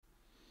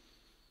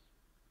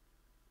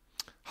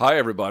Hi,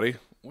 everybody.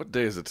 What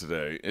day is it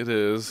today? It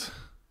is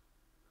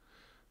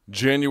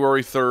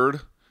January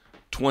 3rd,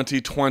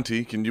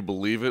 2020. Can you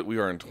believe it? We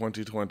are in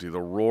 2020.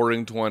 The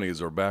roaring 20s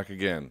are back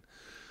again.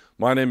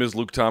 My name is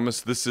Luke Thomas.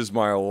 This is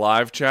my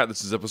live chat.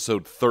 This is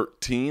episode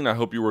 13. I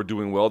hope you are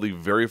doing well. The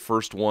very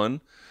first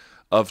one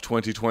of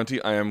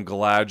 2020. I am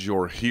glad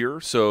you're here.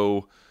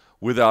 So,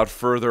 without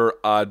further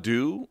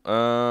ado,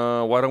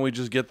 why don't we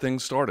just get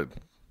things started?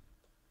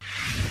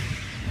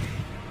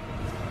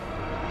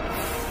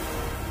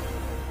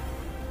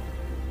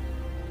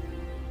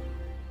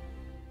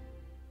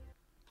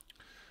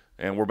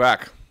 And we're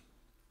back.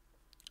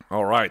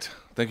 All right.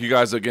 Thank you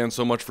guys again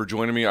so much for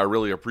joining me. I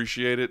really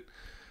appreciate it.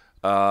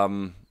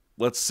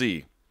 Let's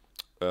see.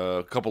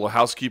 A couple of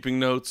housekeeping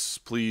notes.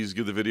 Please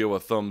give the video a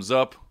thumbs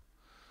up.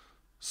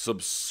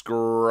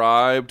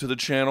 Subscribe to the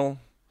channel.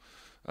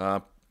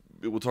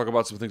 We'll talk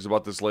about some things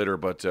about this later,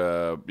 but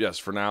yes,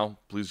 for now,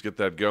 please get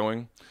that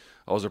going.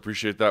 I always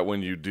appreciate that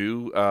when you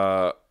do.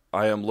 I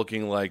am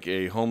looking like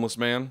a homeless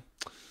man.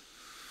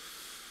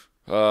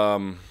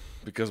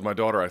 Because my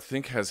daughter, I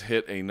think, has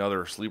hit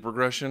another sleep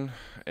regression,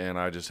 and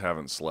I just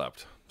haven't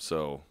slept.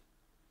 So,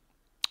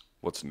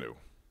 what's new,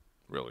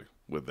 really,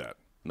 with that?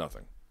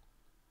 Nothing.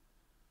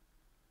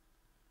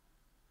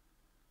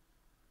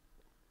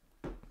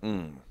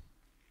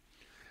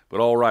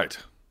 But all right.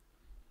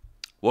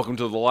 Welcome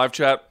to the live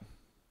chat.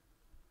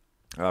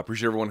 I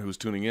appreciate everyone who's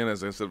tuning in,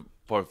 as I said,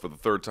 probably for the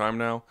third time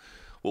now.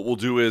 What we'll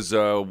do is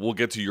we'll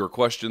get to your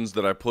questions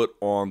that I put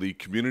on the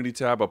community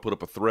tab. I put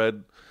up a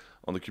thread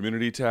on the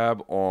community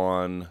tab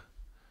on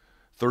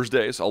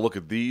Thursdays. I'll look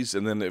at these,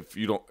 and then if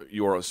you don't,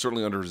 you are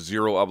certainly under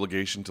zero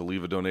obligation to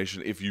leave a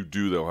donation. If you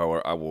do, though,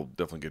 however, I will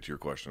definitely get to your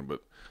question,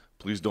 but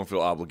please don't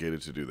feel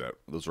obligated to do that.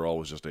 Those are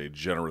always just a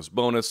generous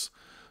bonus.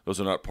 Those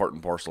are not part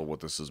and parcel of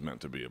what this is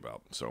meant to be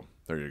about. So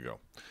there you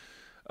go.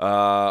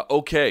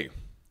 Okay.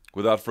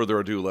 Without further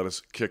ado, let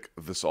us kick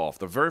this off.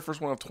 The very first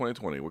one of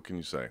 2020. What can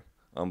you say?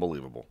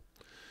 Unbelievable.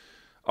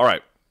 All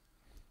right.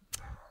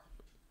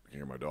 I can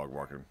hear my dog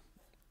barking.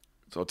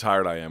 So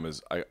tired I am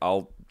is I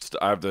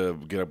have to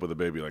get up with the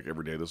baby like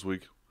every day this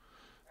week,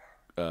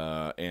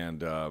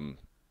 and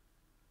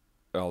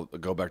I'll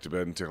go back to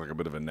bed and take like a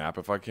bit of a nap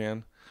if I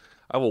can.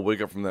 I will wake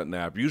up from that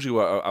nap. Usually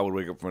I would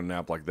wake up from a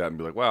nap like that and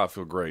be like, wow, I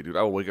feel great, dude.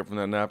 I will wake up from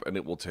that nap and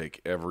it will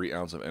take every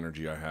ounce of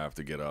energy I have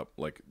to get up.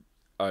 Like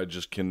I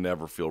just can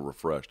never feel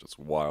refreshed. It's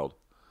wild.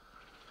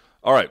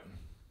 All right.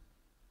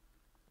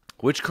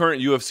 Which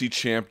current UFC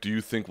champ do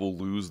you think will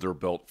lose their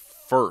belt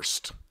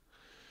first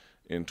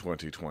in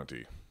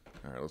 2020?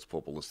 All right, let's pull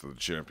up a list of the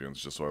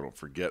champions just so I don't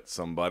forget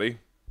somebody.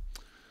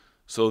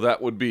 So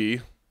that would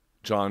be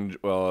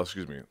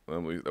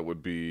that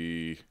would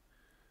be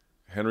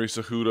Henry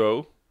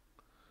Cejudo.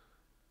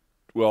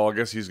 Well, I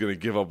guess he's going to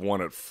give up one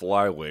at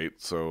flyweight,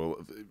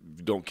 so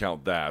don't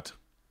count that.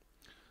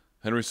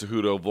 Henry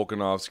Cejudo,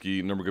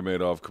 Volkanovski,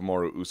 Nurmagomedov,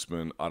 Kamaru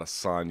Usman,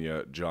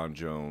 Adesanya, John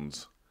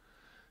Jones,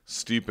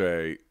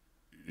 Stipe,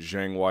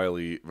 Zhang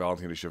Weili,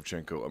 Valentina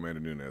Shevchenko, Amanda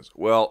Nunes.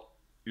 Well,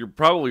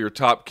 your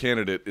top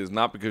candidate is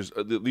not because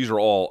these are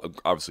all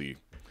obviously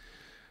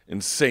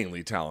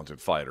insanely talented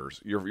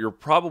fighters. You're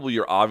probably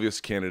your obvious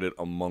candidate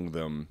among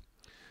them.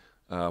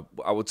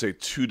 I would say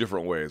two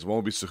different ways. One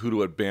would be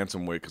Cejudo at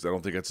bantamweight because I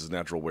don't think that's his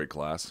natural weight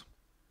class,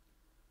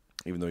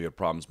 even though he had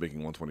problems making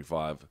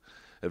 125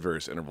 at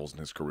various intervals in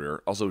his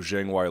career. Also,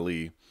 Zhang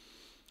Weili,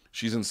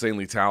 she's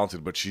insanely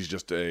talented, but she's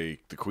just the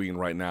queen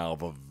right now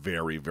of a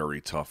very, very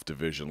tough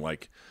division.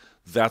 Like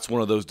that's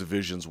one of those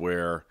divisions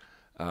where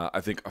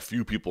I think a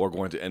few people are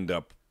going to end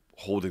up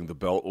holding the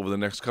belt over the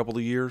next couple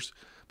of years.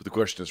 But the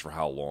question is for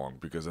how long,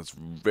 because that's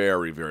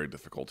very, very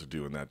difficult to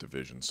do in that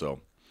division.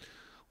 So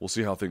we'll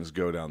see how things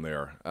go down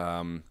there.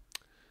 I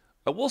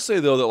will say,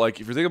 though, that like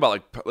if you're thinking about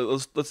like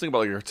let's think about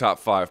like your top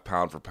 5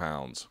 pound for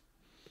pounds,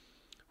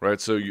 right?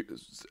 So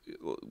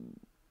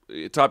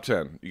top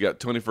 10, you got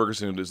Tony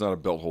Ferguson, who's not a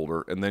belt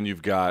holder, and then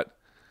you've got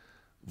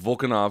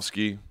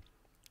Volkanovski,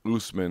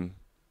 Usman,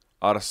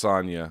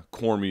 Adesanya,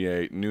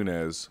 Cormier,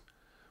 Nunes,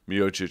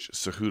 Miocic,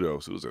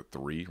 Cejudo. So was it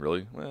 3,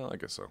 really? Well, I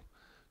guess so.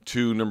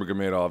 2,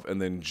 Nurmagomedov, and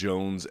then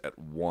Jones at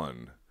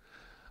 1.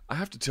 I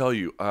have to tell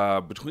you,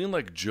 between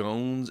like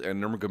Jones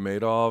and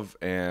Nurmagomedov,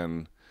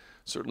 and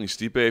certainly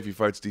Stipe, if he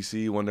fights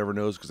DC, one never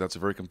knows because that's a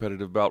very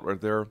competitive bout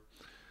right there.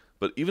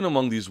 But even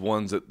among these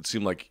ones that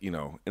seem like,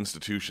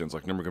 institutions,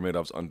 like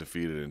Nurmagomedov's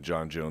undefeated and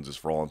John Jones is,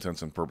 for all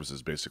intents and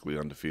purposes, basically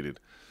undefeated.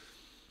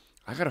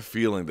 I got a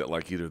feeling that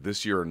like either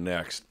this year or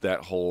next,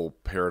 that whole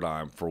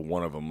paradigm for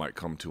one of them might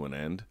come to an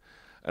end.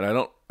 And I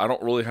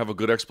don't really have a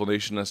good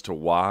explanation as to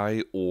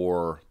why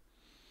or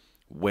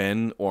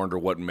when or under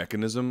what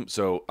mechanism.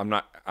 So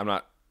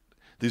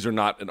this is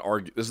not an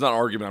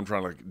argument I'm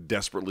trying to like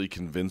desperately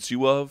convince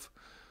you of.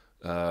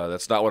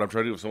 That's not what I'm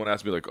trying to do. If someone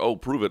asks me like, oh,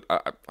 prove it,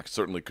 I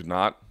certainly could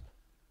not.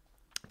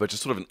 But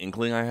just sort of an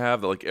inkling I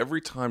have that like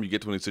every time you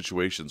get to any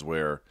situations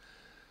where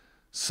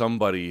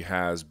somebody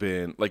has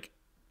been like,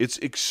 it's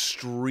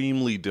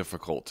extremely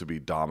difficult to be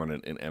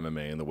dominant in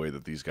MMA in the way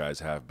that these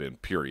guys have been,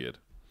 period.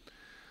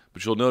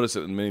 But you'll notice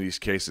that in many of these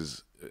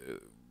cases,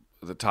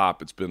 the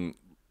top, it's been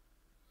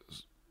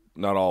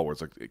not all where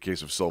it's like the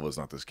case of Silva is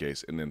not this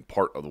case, and then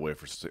part of the way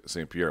for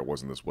St-Pierre it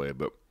wasn't this way,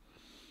 but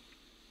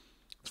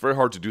it's very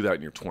hard to do that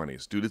in your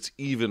 20s. Dude, it's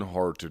even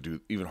harder, to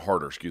do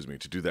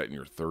that in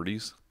your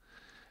 30s,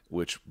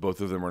 which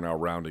both of them are now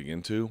rounding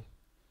into.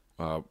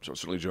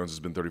 Certainly Jones has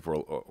been 30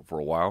 for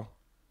a while.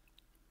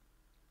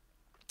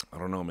 I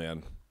don't know,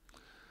 man.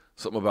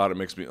 Something about it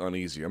makes me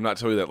uneasy. I'm not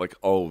telling you that, like,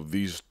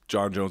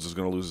 John Jones is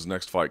going to lose his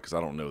next fight, because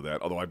I don't know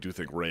that. Although I do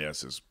think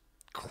Reyes is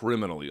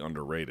criminally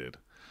underrated.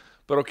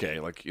 But okay,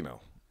 like,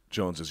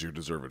 Jones is your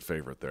deserved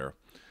favorite there.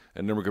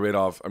 And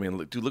Nurmagomedov, I mean,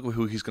 dude, look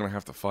who he's going to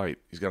have to fight.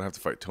 He's going to have to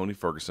fight Tony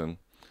Ferguson,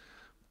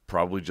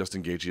 probably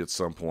Justin Gaethje at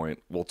some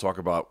point. We'll talk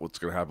about what's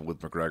going to happen with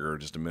McGregor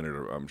in just a minute,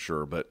 I'm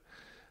sure. But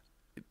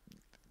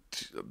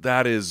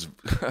that is,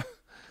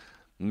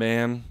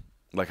 man,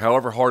 like,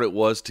 however hard it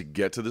was to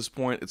get to this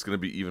point, it's going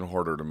to be even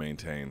harder to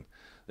maintain.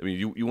 I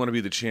mean, you want to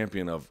be the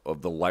champion of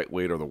the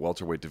lightweight or the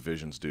welterweight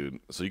divisions, dude.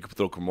 So you could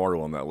throw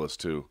Kamaru on that list,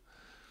 too.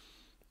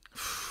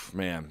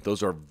 Man,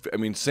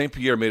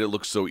 St-Pierre made it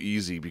look so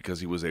easy because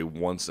he was a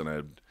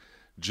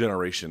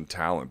once-in-a-generation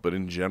talent. But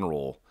in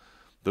general,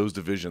 those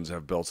divisions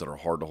have belts that are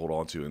hard to hold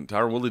on to. And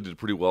Tyron Woodley did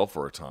pretty well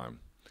for a time.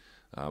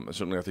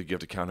 Certainly, I think you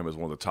have to count him as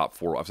one of the top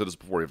 4. I've said this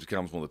before. You have to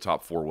count him as one of the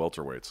top 4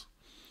 welterweights.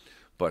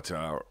 But,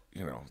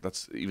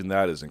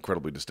 that is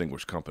incredibly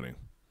distinguished company.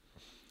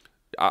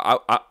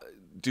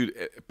 Dude,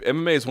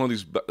 MMA is one of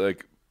these,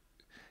 like,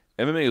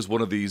 MMA is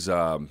one of these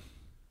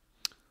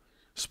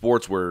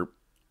sports where,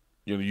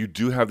 you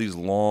do have these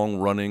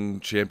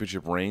long-running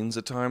championship reigns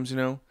at times,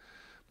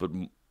 but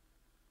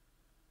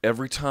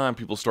every time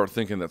people start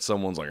thinking that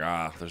someone's like,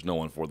 there's no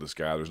one for this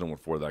guy, there's no one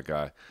for that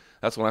guy,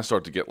 that's when I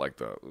start to get like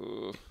the,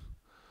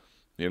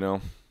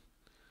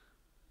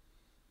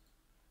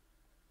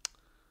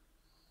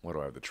 Why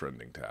do I have the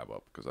trending tab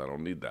up? Because I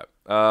don't need that.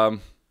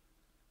 Do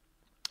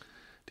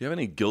you have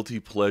any guilty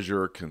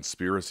pleasure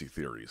conspiracy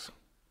theories?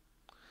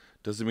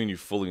 Doesn't mean you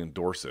fully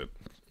endorse it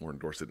or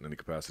endorse it in any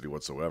capacity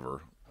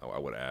whatsoever, I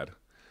would add.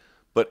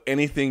 But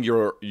anything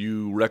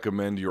you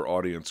recommend your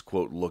audience,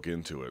 quote, look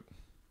into it.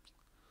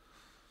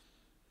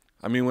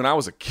 I mean, when I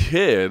was a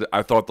kid,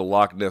 I thought the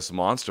Loch Ness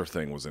Monster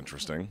thing was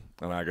interesting,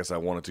 and I guess I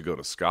wanted to go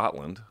to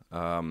Scotland.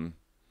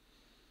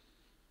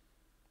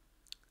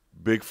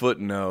 Bigfoot,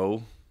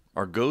 no.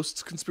 Are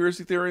ghosts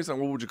conspiracy theories? What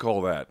would you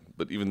call that?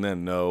 But even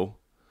then, no.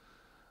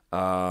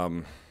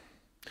 I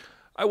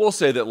will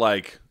say that,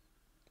 like,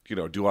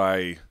 do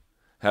I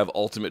have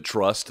ultimate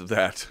trust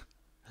that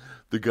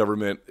the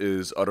government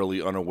is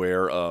utterly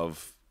unaware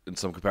of, in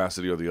some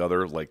capacity or the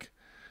other? Like,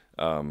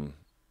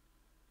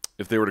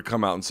 if they were to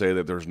come out and say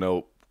that there's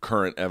no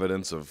current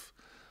evidence of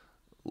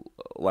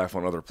life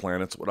on other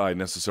planets, would I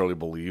necessarily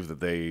believe that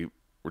they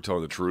were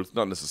telling the truth?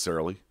 Not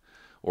necessarily.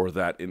 Or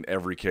that in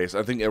every case,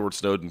 I think Edward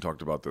Snowden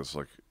talked about this,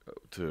 like,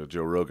 to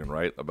Joe Rogan,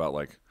 right? About,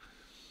 like,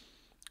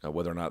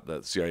 whether or not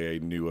the CIA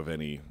knew of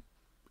any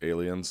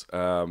aliens.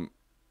 I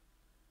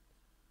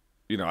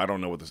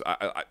don't know what this.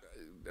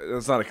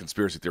 It's not a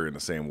conspiracy theory in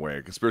the same way.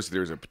 A conspiracy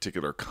theory is a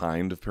particular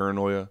kind of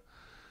paranoia,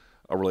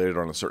 related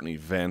on a certain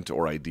event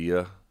or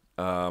idea.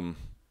 Trying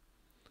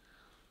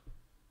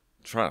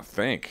to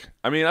think.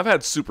 I mean, I've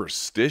had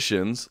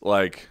superstitions,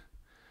 like,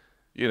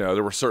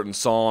 there were certain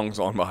songs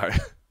on my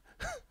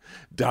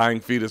dying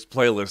fetus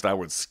playlist I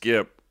would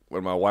skip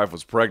when my wife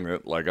was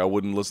pregnant. Like, I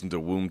wouldn't listen to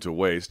Womb to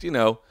Waste,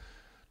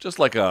 just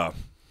like a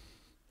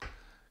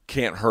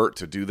can't hurt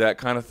to do that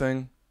kind of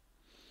thing.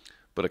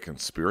 But a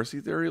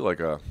conspiracy theory, like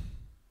a...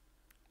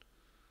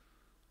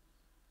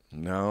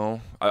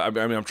 No. I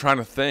mean, I'm trying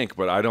to think,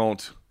 but I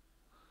don't...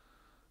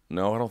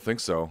 No, I don't think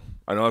so.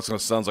 I know that's going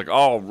to sound like,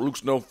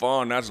 Luke's no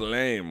fun, that's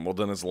lame. Well,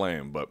 then it's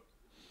lame, but...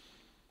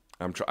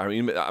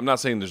 I'm not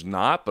saying there's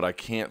not, but I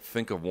can't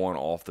think of one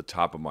off the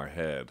top of my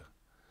head.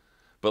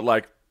 But,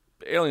 like,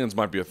 aliens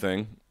might be a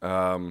thing.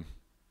 And,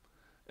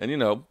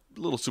 a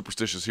little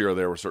superstitious here or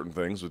there with certain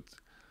things. With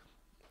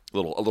a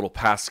little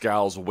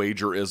Pascal's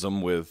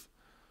wagerism with,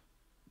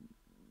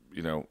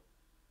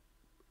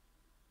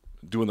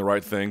 doing the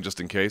right thing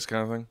just in case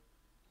kind of thing.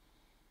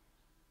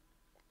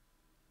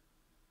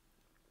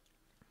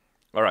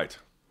 All right.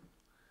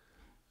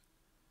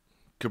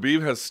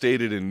 Khabib has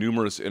stated in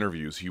numerous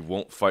interviews he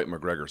won't fight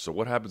McGregor. So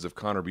what happens if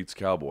Conor beats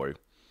Cowboy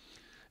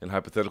and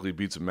hypothetically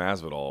beats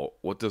Masvidal?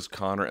 What does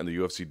Conor and the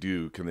UFC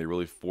do? Can they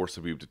really force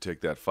Khabib to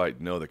take that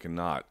fight? No, they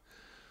cannot.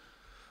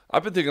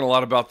 I've been thinking a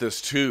lot about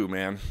this too,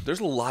 man. There's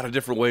a lot of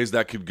different ways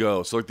that could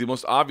go. So, like, the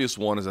most obvious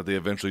one is that they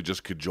eventually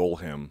just cajole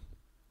him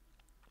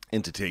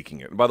into taking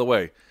it. And by the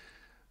way,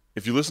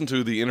 if you listen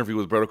to the interview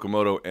with Brett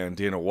Okamoto and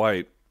Dana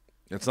White,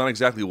 it's not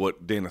exactly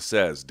what Dana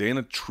says.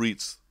 Dana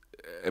treats,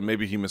 and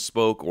maybe he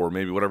misspoke or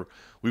maybe whatever.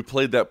 We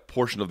played that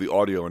portion of the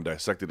audio and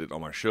dissected it on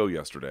my show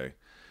yesterday.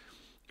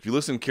 If you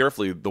listen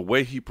carefully, the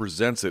way he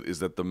presents it is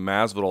that the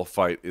Masvidal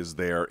fight is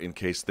there in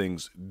case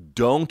things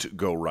don't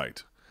go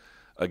right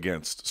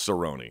against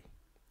Cerrone,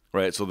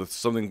 right? So if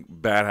something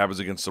bad happens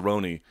against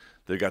Cerrone,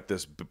 they got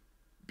this,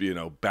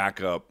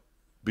 backup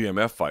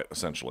BMF fight,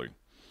 essentially.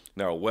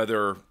 Now,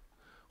 whether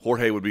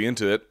Jorge would be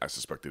into it. I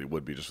suspect that he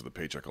would be just for the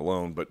paycheck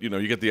alone. But, you know,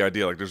 you get the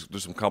idea. Like, there's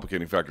some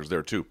complicating factors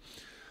there, too.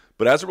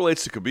 But as it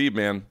relates to Khabib,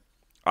 man,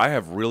 I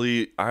have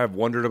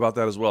wondered about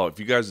that as well. If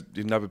you guys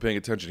did not be paying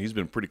attention, he's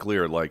been pretty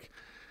clear. Like,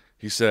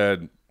 he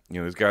said, you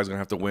know, this guy's going to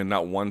have to win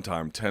not 1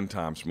 time, 10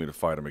 times for me to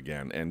fight him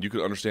again. And you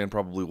could understand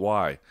probably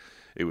why.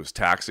 It was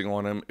taxing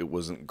on him. It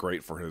wasn't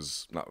great for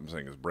his, not I'm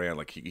saying his brand,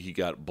 like he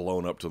got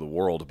blown up to the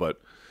world. But,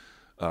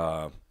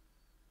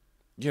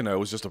 you know, it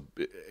was just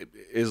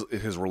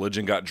his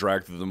religion got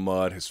dragged through the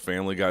mud. His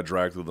family got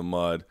dragged through the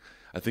mud.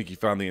 I think he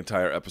found the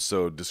entire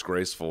episode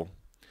disgraceful.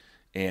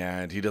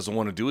 And he doesn't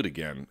want to do it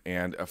again.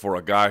 And for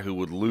a guy who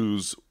would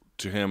lose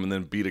to him and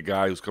then beat a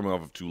guy who's coming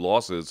off of 2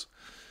 losses,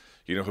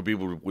 you know,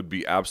 Khabib would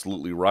be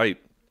absolutely right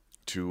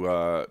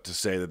to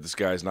say that this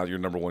guy is not your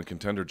number 1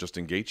 contender.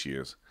 Justin Gaethje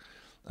is.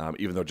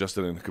 Even though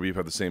Justin and Khabib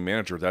have the same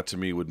manager, that to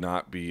me would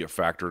not be a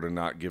factor to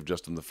not give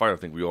Justin the fight. I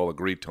think we all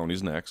agree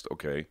Tony's next,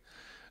 okay.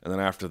 And then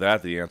after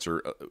that, the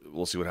answer,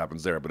 we'll see what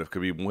happens there. But if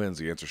Khabib wins,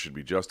 the answer should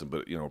be Justin,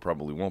 but, you know, it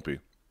probably won't be.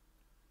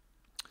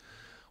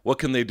 What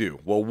can they do?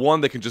 Well,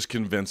 one, they can just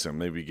convince him.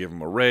 Maybe give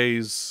him a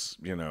raise,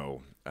 you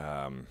know,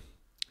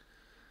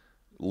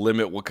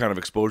 limit what kind of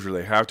exposure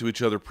they have to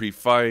each other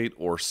pre-fight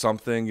or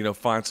something, you know,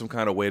 find some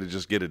kind of way to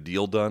just get a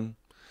deal done.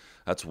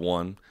 That's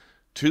one.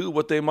 2,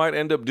 what they might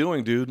end up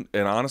doing, dude,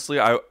 and honestly,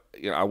 I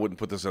wouldn't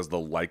put this as the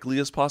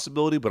likeliest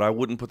possibility, but I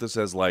wouldn't put this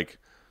as, like,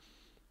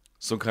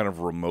 some kind of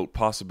remote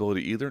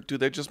possibility either. Dude,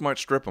 they just might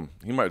strip him.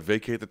 He might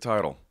vacate the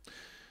title.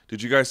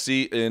 Did you guys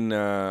see in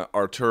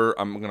Artur,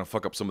 I'm going to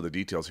fuck up some of the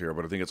details here,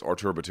 but I think it's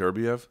Artur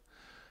Beterbiev,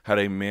 had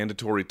a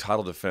mandatory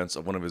title defense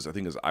of one of his, I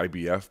think his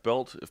IBF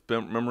belt, if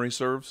memory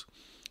serves.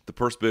 The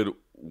purse bid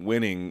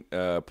winning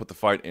put the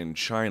fight in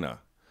China.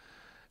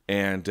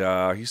 And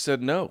he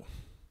said no.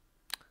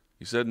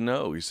 He said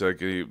no. He said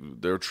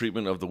their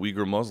treatment of the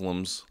Uyghur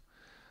Muslims,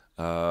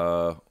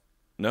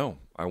 no,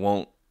 I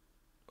won't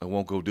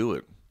go do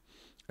it.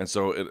 And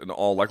so it, in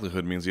all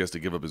likelihood, means he has to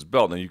give up his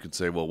belt. Now you could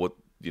say, well, what,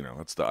 you know,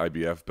 that's the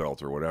IBF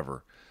belt or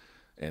whatever.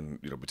 And,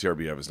 you know,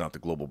 Beterbiev is not the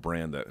global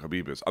brand that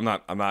Khabib is. I'm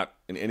not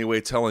in any way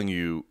telling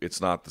you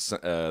it's not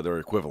their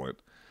equivalent.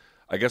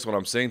 I guess what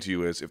I'm saying to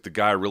you is if the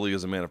guy really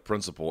is a man of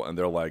principle and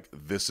they're like,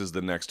 this is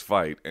the next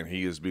fight, and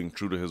he is being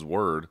true to his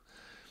word,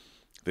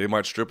 they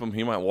might strip him.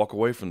 He might walk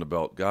away from the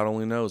belt. God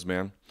only knows,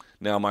 man.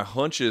 Now, my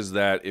hunch is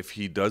that if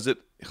he does it,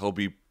 he'll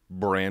be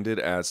branded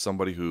as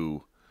somebody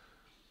who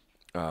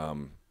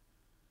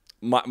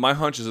my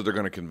hunch is that they're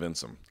going to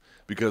convince him.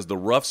 Because the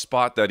rough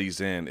spot that he's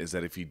in is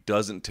that if he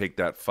doesn't take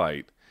that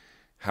fight,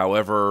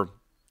 however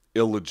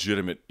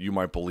illegitimate you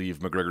might believe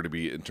McGregor to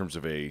be in terms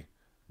of a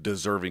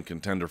deserving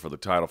contender for the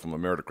title from a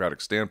meritocratic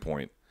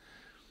standpoint,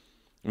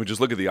 I mean, just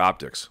look at the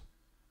optics.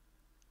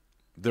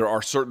 There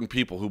are certain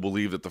people who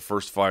believe that the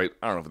first fight,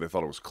 I don't know if they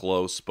thought it was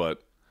close,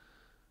 but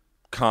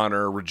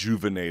Conor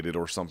rejuvenated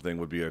or something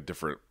would be a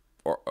different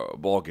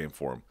ball game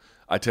for him.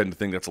 I tend to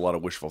think that's a lot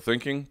of wishful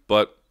thinking,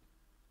 but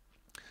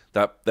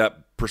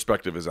that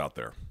perspective is out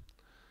there.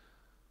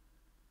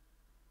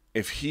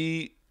 If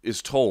he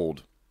is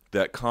told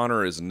that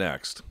Conor is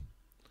next,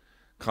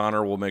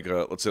 Conor will make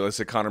a, let's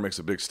say Conor makes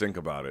a big stink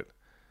about it.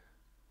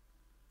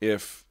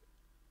 If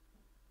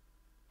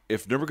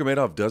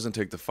Nurmagomedov doesn't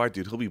take the fight,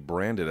 dude, he'll be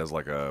branded as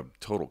like a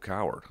total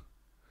coward.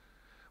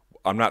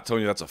 I'm not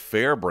telling you that's a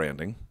fair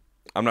branding.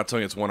 I'm not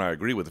telling you it's one I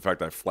agree with. The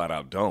fact I flat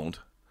out don't.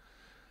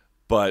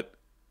 But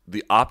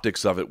the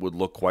optics of it would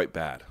look quite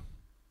bad.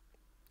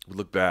 It would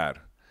look bad.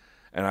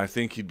 And I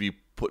think he'd be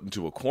put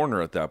into a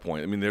corner at that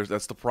point. I mean,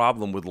 that's the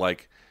problem with,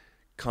 like,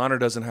 Conor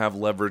doesn't have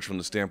leverage from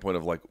the standpoint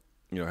of, like,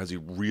 you know, has he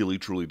really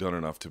truly done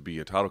enough to be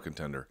a title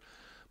contender?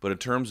 But in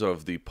terms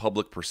of the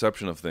public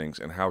perception of things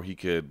and how he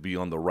could be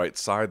on the right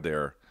side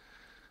there,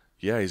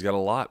 yeah, he's got a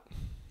lot.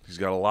 He's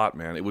got a lot,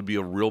 man. It would be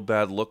a real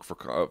bad look for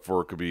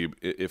Khabib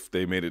if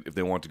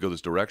they want to go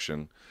this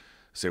direction.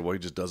 Say, well, he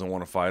just doesn't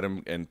want to fight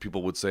him, and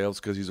people would say, oh, it's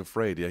because he's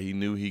afraid. Yeah, he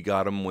knew he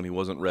got him when he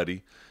wasn't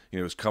ready. You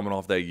know, he was coming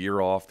off that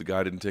year off. The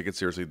guy didn't take it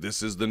seriously.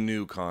 This is the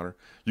new Conor.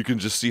 You can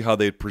just see how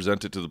they'd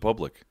present it to the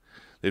public.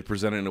 They'd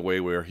present it in a way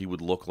where he would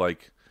look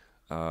like,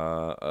 you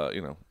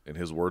know, in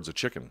his words, a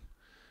chicken.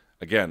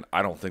 Again,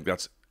 I don't think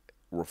that's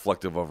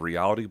reflective of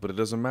reality, but it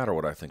doesn't matter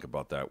what I think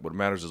about that. What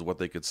matters is what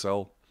they could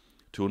sell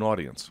to an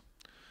audience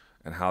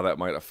and how that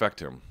might affect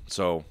him.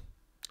 So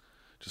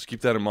just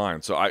keep that in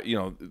mind. So, you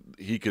know,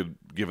 he could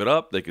give it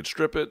up. They could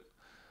strip it.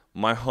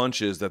 My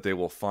hunch is that they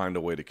will find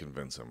a way to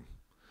convince him.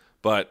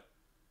 But,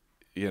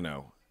 you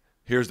know,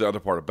 here's the other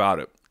part about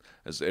it.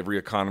 As every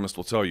economist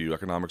will tell you,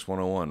 Economics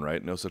 101,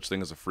 right? No such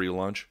thing as a free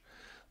lunch.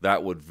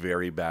 That would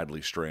very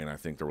badly strain, I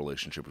think, the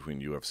relationship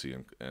between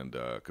UFC and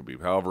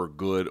Khabib. However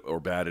good or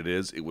bad it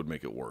is, it would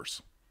make it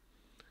worse.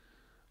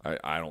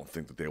 I don't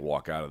think that they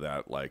walk out of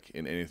that like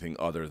in anything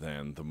other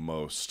than the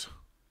most,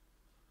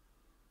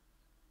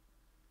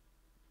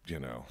 you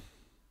know,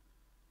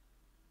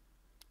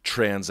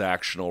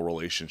 transactional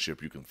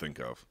relationship you can think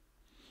of.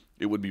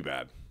 It would be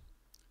bad.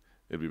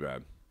 It'd be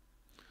bad.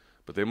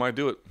 But they might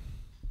do it.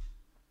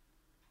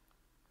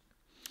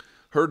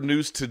 Heard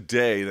news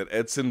today that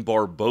Edson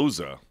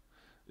Barboza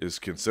is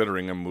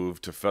considering a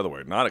move to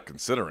featherweight. Not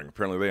considering.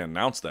 Apparently they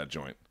announced that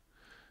joint.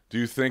 Do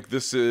you think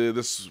this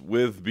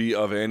will be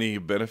of any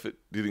benefit?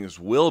 Do you think this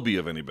will be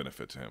of any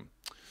benefit to him?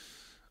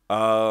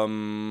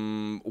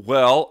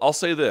 Well, I'll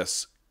say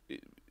this.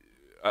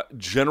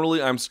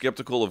 Generally, I'm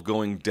skeptical of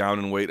going down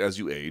in weight as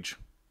you age.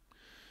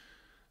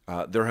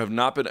 There have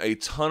not been a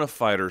ton of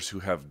fighters who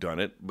have done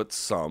it, but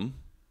some.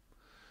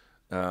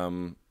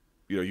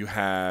 You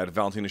had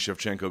Valentina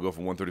Shevchenko go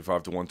from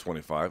 135 to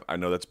 125. I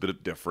know that's a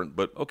bit different,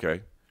 but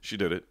okay, she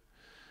did it.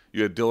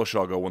 You had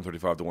Dillashaw go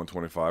 135 to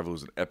 125. It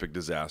was an epic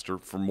disaster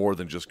for more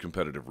than just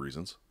competitive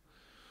reasons.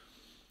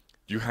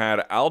 You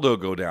had Aldo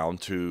go down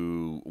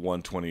to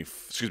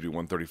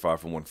 135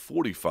 from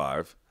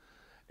 145,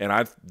 and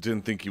I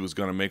didn't think he was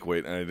going to make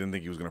weight, and I didn't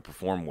think he was going to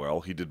perform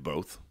well. He did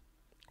both.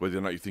 Whether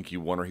or not you think he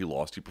won or he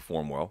lost, he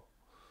performed well.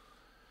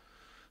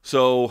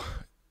 So,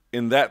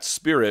 in that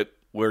spirit,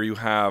 where you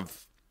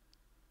have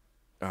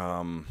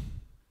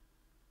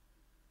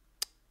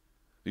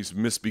these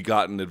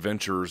misbegotten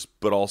adventures,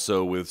 but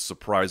also with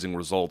surprising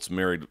results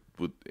married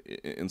with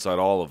inside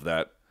all of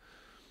that,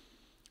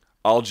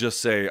 I'll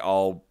just say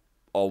I'll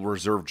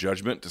reserve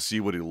judgment to see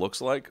what he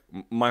looks like.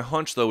 My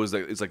hunch, though, is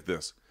that it's like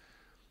this.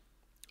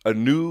 A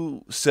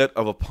new set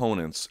of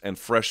opponents and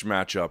fresh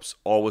matchups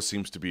always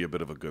seems to be a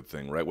bit of a good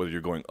thing, right? Whether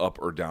you're going up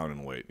or down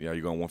in weight. Yeah,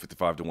 you're going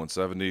 155 to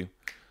 170,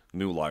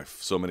 new life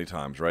so many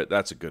times, right?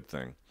 That's a good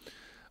thing.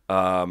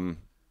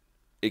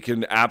 It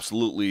can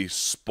absolutely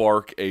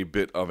spark a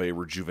bit of a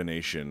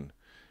rejuvenation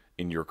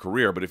in your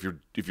career, but if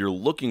you're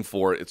looking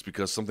for it, it's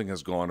because something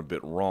has gone a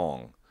bit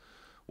wrong.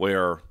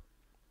 Where,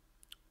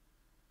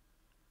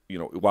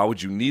 why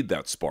would you need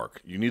that spark?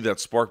 You need that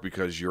spark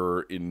because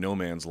you're in no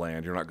man's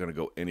land. You're not going to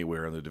go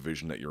anywhere in the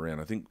division that you're in.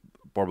 I think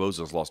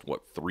Barboza's lost,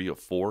 3 of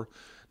 4?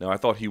 Now, I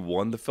thought he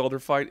won the Felder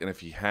fight, and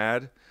if he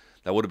had,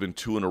 that would have been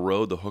 2 in a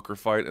row, the Hooker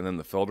fight and then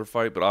the Felder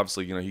fight. But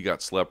obviously, he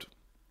got slept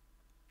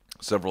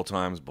several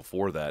times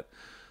before that.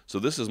 So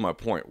this is my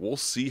point. We'll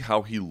see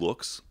how he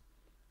looks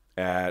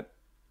at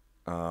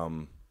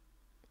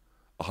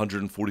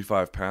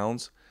 145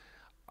 pounds.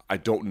 I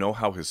don't know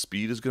how his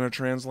speed is going to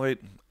translate.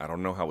 I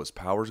don't know how his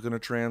power is going to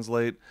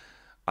translate.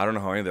 I don't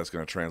know how any of that's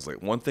going to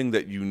translate. One thing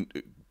that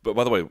but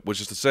by the way, which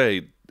is to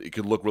say, it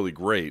could look really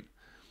great.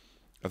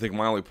 I think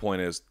my only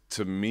point is,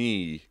 to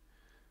me,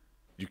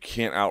 you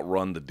can't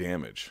outrun the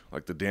damage.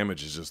 Like, the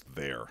damage is just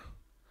there.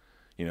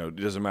 It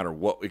doesn't matter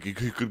what.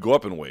 It could go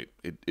up in weight.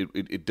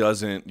 It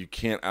doesn't. You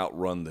can't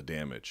outrun the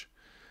damage.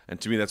 And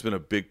to me, that's been a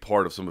big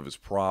part of some of his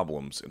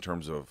problems in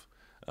terms of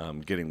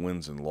getting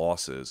wins and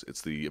losses.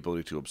 It's the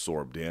ability to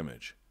absorb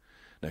damage.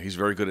 Now, he's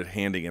very good at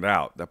handing it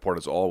out. That part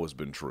has always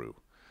been true.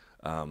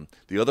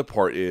 The other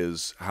part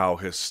is how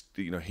he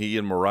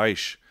and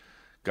Moraes,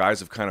 guys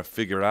have kind of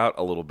figured out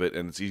a little bit,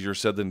 and it's easier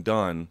said than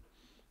done.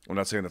 I'm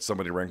not saying that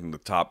somebody ranked in the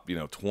top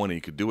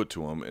 20 could do it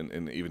to him,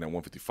 and even at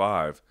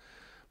 155.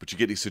 But you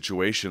get these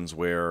situations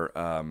where,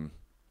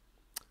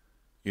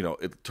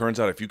 it turns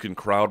out if you can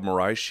crowd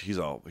Moraes,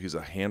 he's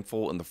a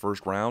handful in the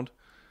first round.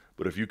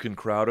 But if you can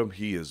crowd him,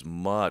 he is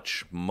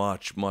much,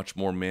 much, much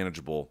more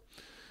manageable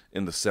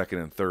in the second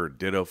and third.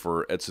 Ditto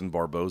for Edson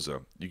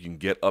Barboza. You can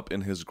get up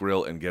in his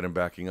grill and get him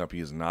backing up. He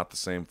is not the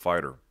same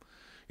fighter.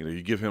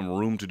 You give him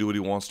room to do what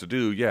he wants to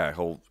do, yeah,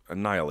 he'll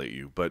annihilate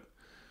you. But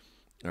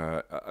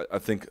I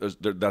think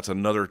that's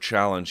another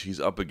challenge he's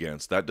up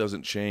against. That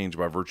doesn't change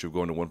by virtue of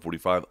going to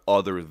 145,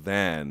 other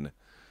than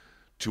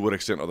to what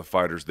extent are the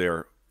fighters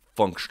there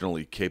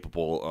functionally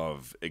capable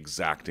of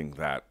exacting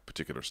that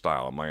particular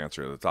style. And my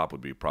answer at the top would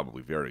be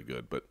probably very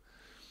good. But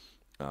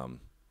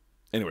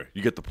anyway,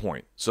 you get the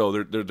point.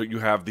 So you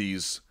have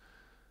these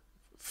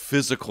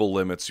physical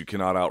limits you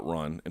cannot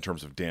outrun in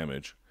terms of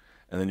damage.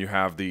 And then you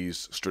have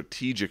these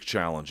strategic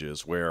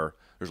challenges where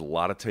there's a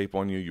lot of tape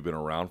on you. You've been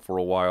around for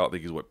a while. I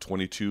think he's,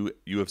 22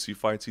 UFC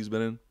fights he's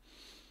been in?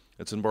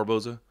 It's in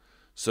Barboza.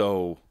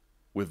 So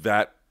with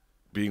that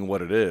being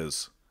what it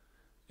is,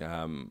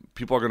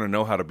 people are going to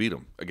know how to beat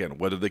him. Again,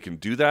 whether they can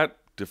do that,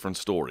 different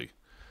story.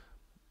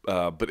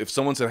 But if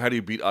someone said, how do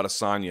you beat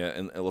Adesanya,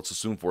 and let's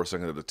assume for a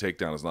second that the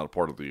takedown is not a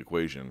part of the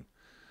equation,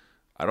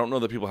 I don't know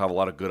that people have a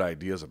lot of good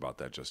ideas about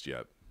that just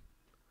yet.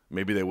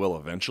 Maybe they will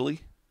eventually,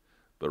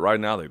 but right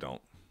now they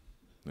don't.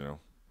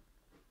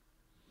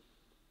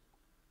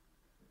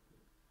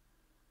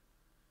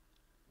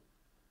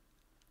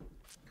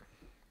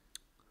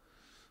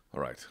 All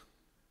right.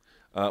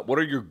 What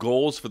are your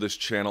goals for this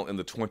channel in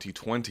the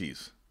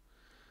 2020s?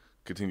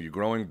 Continue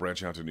growing,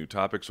 branching out to new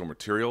topics or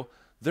material.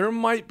 There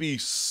might be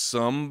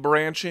some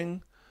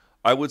branching.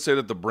 I would say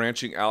that the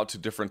branching out to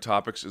different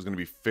topics is going to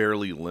be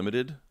fairly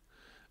limited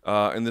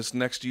in this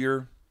next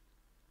year.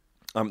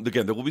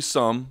 Again, there will be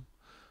some,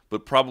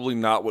 but probably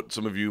not what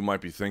some of you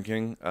might be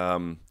thinking.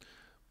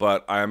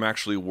 But I am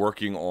actually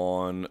working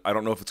on, I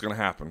don't know if it's going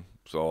to happen,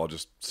 so I'll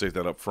just say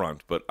that up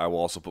front, but I will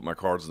also put my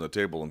cards on the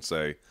table and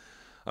say,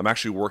 I'm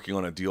actually working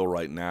on a deal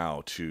right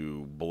now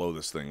to blow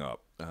this thing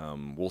up.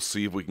 We'll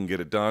see if we can get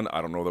it done.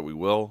 I don't know that we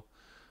will.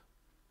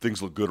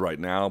 Things look good right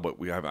now, but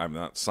I've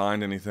not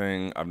signed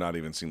anything. I've not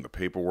even seen the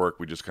paperwork.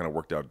 We just kind of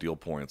worked out deal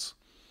points.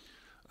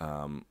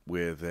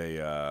 with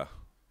a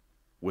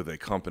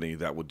company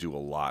that would do a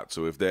lot.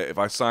 So if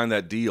I sign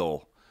that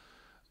deal,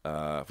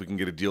 if we can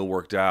get a deal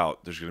worked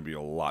out, there's going to be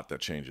a lot that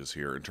changes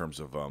here in terms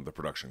of the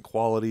production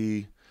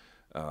quality,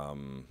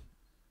 you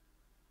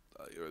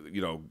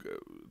know,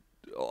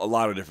 a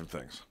lot of different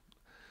things.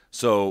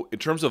 So in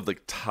terms of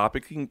like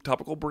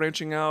topical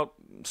branching out,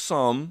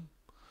 some,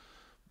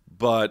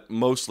 but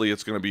mostly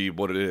it's going to be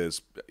what it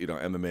is, you know,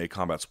 MMA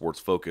combat sports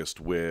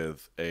focused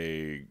with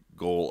a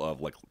goal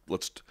of like,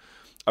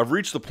 I've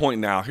reached the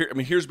point now here. I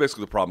mean, here's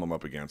basically the problem I'm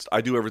up against.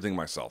 I do everything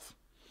myself,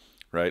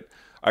 right?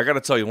 I got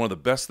to tell you, one of the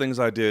best things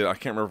I did, I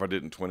can't remember if I did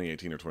it in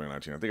 2018 or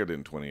 2019. I think I did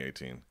in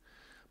 2018.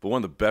 But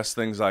one of the best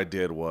things I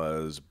did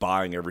was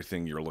buying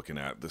everything you're looking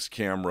at. This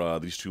camera,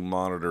 these 2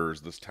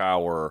 monitors, this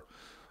tower,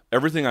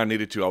 everything I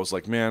needed to. I was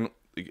like, man,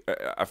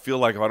 I feel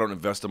like if I don't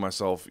invest in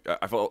myself,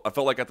 I felt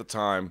like at the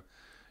time,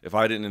 if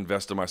I didn't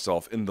invest in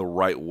myself in the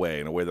right way,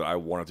 in a way that I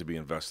wanted to be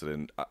invested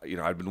in, you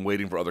know, I'd been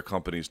waiting for other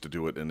companies to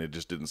do it, and it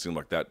just didn't seem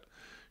like that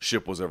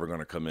ship was ever going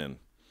to come in.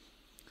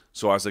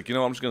 So I was like, you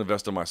know, I'm just going to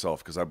invest in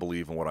myself because I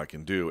believe in what I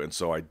can do. And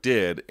so I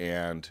did,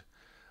 and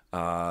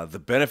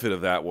the benefit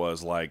of that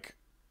was like,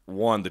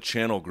 1, the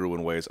channel grew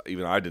in ways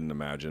even I didn't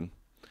imagine.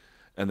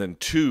 And then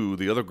 2,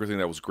 the other thing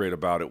that was great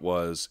about it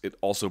was it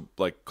also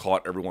like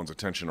caught everyone's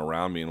attention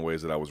around me in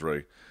ways that I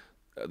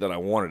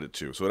wanted it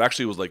to. So it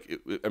actually was like,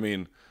 I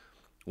mean,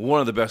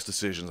 one of the best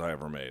decisions I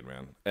ever made,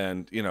 man.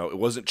 And you know, it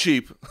wasn't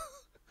cheap.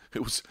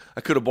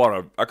 I could have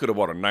bought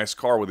a nice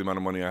car with the amount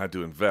of money I had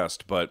to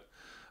invest, but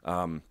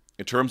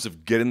in terms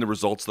of getting the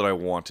results that I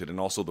wanted and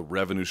also the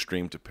revenue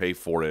stream to pay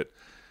for it,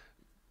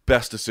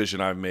 best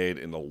decision I've made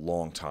in a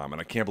long time. And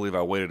I can't believe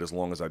I waited as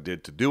long as I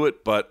did to do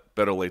it, but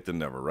better late than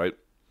never, right?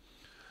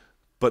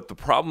 But the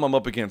problem I'm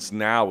up against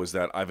now is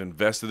that I've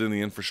invested in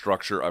the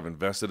infrastructure. I've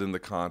invested in the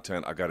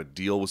content. I got a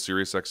deal with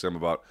SiriusXM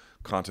about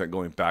content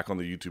going back on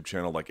the YouTube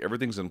channel. Like,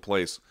 everything's in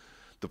place.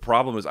 The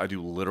problem is I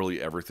do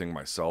literally everything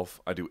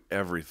myself. I do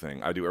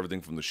everything. I do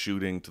everything from the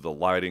shooting to the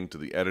lighting to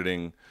the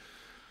editing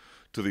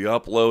to the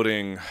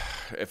uploading.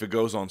 If it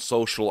goes on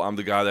social, I'm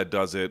the guy that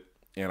does it,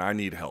 and I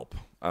need help.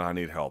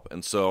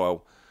 And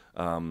so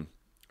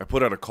I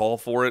put out a call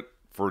for it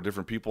for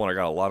different people, and I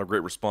got a lot of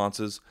great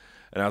responses.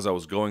 And as I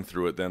was going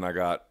through it, then I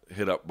got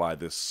hit up by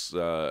this,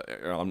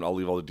 I'll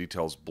leave all the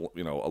details,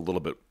 you know, a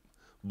little bit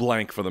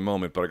blank for the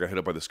moment, but I got hit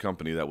up by this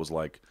company that was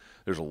like,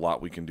 there's a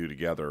lot we can do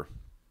together.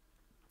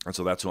 And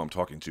so that's who I'm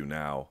talking to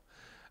now.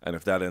 And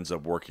if that ends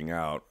up working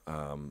out,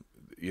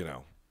 you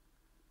know,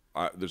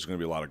 there's going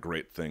to be a lot of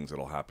great things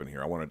that'll happen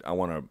here. I want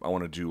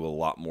to do a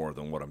lot more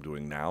than what I'm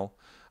doing now.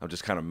 I'm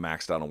just kind of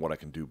maxed out on what I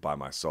can do by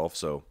myself.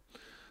 So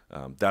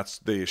that's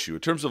the issue.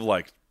 In terms of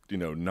like, you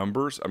know,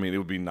 numbers, I mean, it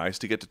would be nice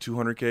to get to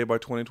 200K by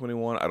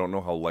 2021. I don't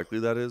know how likely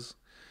that is.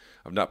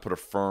 I've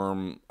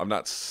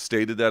not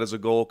stated that as a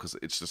goal because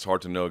it's just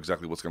hard to know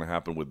exactly what's going to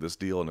happen with this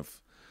deal and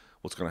if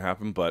what's going to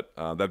happen. But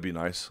that'd be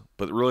nice.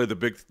 But really, the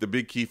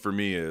big key for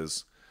me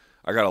is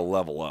I got to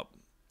level up.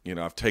 You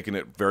know, I've taken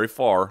it very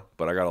far,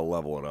 but I got to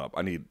level it up.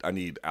 I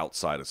need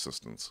outside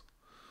assistance.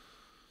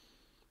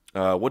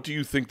 What do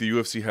you think the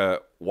UFC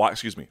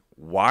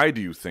why do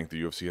you think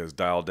the UFC has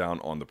dialed down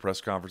on the press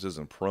conferences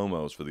and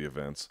promos for the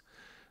events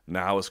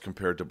now as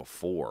compared to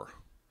before?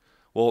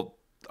 Well,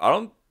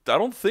 I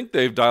don't think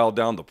they've dialed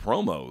down the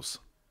promos.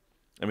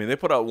 I mean, they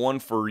put out one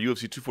for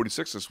UFC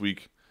 246 this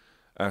week,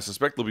 and I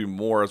suspect there'll be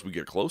more as we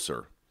get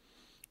closer.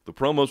 The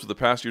promos for the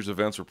past year's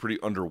events were pretty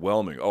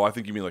underwhelming. Oh, I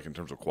think you mean like in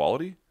terms of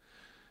quality?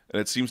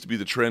 And it seems to be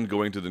the trend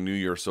going to the new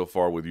year so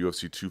far with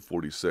UFC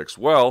 246.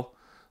 Well,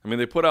 I mean,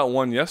 they put out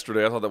one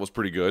yesterday. I thought that was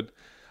pretty good.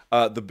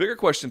 The bigger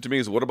question to me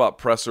is, what about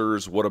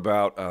pressers? What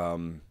about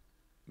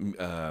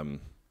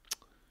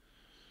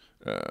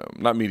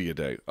not media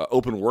day,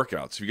 open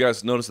workouts? You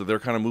guys notice that they're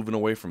kind of moving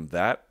away from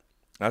that?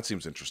 That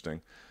seems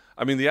interesting.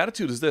 I mean, the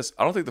attitude is this.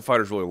 I don't think the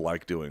fighters really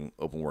like doing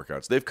open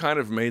workouts. They've kind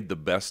of made the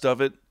best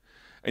of it.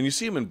 And you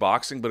see them in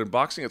boxing, but in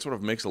boxing it sort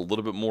of makes a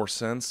little bit more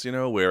sense, you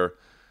know, where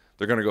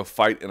they're going to go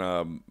fight in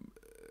a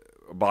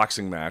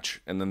boxing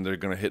match and then they're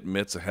going to hit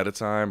mitts ahead of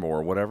time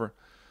or whatever.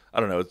 I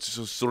don't know. It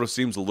just sort of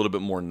seems a little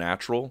bit more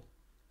natural.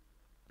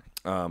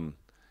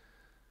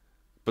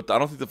 But I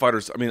don't think the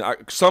fighters, I mean,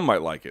 some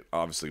might like it,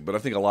 obviously, but I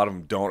think a lot of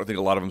them don't. I think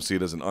a lot of them see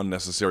it as an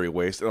unnecessary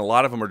waste. And a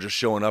lot of them are just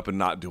showing up and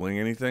not doing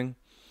anything,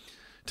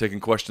 taking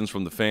questions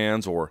from the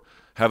fans or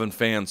having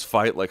fans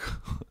fight like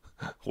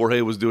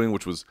Jorge was doing,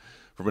 which was,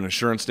 from an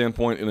insurance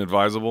standpoint,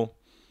 inadvisable.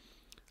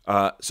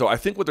 So I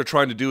think what they're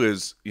trying to do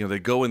is, you know, they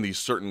go in these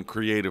certain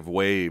creative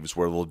waves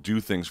where they'll do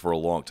things for a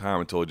long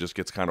time until it just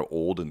gets kind of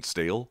old and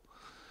stale.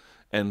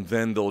 And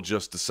then they'll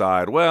just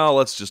decide, well,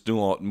 let's just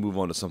move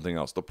on to something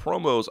else. The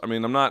promos, I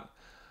mean,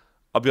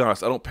 I'll be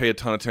honest, I don't pay a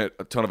ton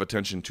of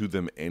attention to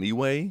them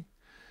anyway.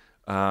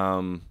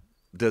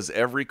 Does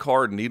every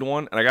card need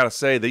one? And I got to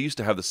say, they used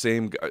to have the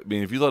same, I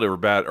mean, if you thought they were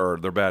bad or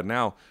they're bad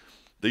now,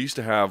 they used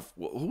to have,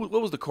 what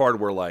was the card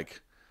where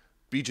like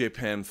BJ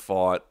Penn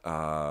fought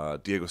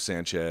Diego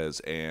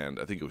Sanchez and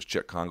I think it was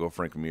Chet Congo,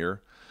 Frank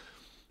Mir,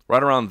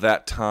 right around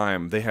that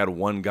time, they had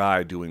one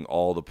guy doing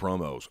all the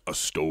promos. A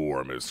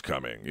storm is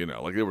coming.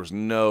 Like there was,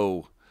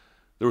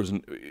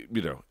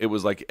 it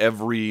was like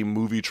every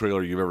movie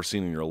trailer you've ever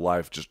seen in your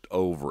life, just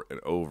over and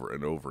over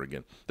and over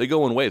again. They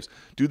go in waves.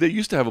 Dude, they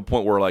used to have a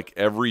point where like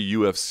every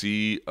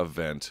UFC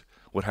event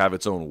would have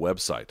its own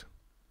website.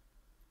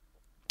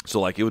 So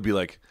like it would be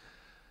like,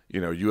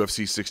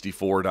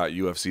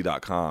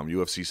 UFC64.ufc.com,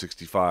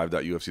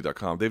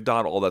 UFC65.ufc.com. They've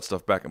dialed all that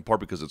stuff back in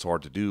part because it's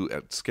hard to do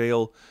at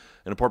scale,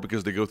 and in part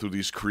because they go through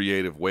these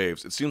creative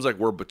waves. It seems like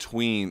we're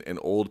between an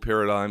old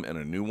paradigm and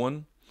a new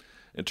one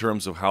in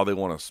terms of how they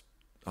want to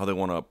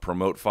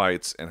promote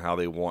fights and how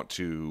they want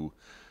to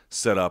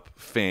set up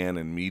fan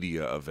and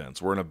media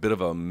events. We're in a bit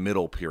of a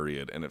middle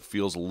period, and it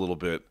feels a little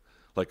bit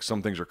like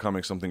some things are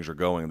coming, some things are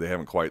going. They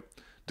haven't quite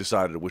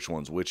decided which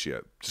one's which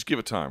yet. Just give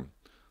it time.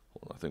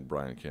 Hold on, I think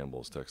Brian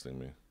Campbell is texting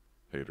me.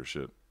 Hater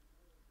shit.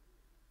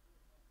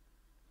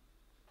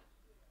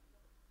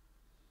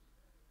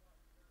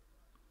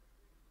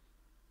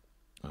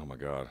 Oh my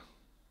God.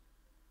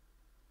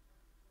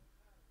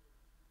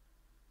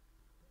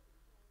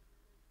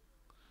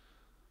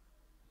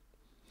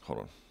 Hold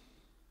on.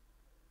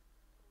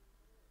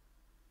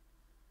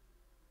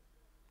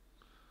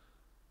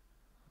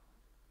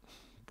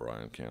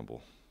 Brian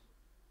Campbell.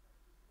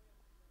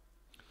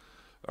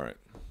 All right.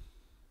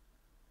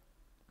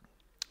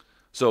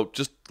 So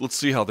just let's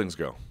see how things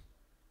go.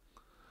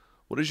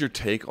 What is your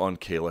take on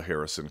Kayla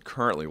Harrison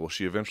currently? Will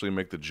she eventually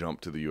make the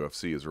jump to the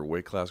UFC? Is her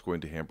weight class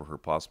going to hamper her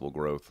possible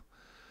growth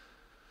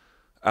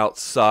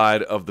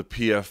outside of the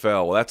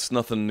PFL? Well, that's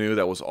nothing new.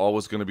 That was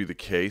always going to be the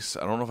case.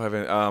 I don't know if I have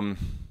any...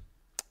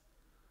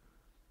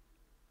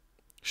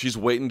 she's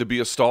waiting to be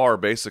a star,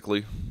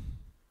 basically.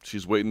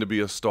 She's waiting to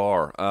be a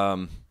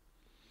star.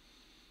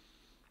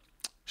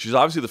 She's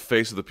obviously the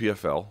face of the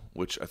PFL,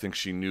 which I think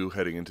she knew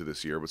heading into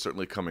this year, but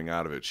certainly coming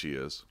out of it, she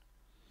is.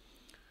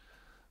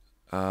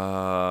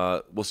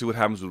 We'll see what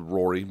happens with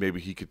Rory. Maybe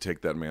he could take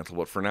that mantle,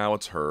 but for now,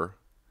 it's her.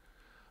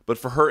 But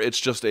for her,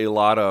 it's just a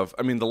lot of...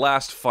 I mean, the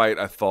last fight,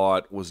 I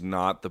thought, was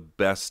not the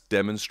best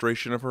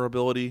demonstration of her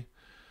ability,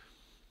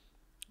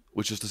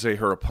 which is to say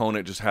her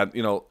opponent just had,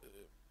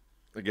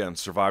 again,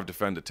 survive,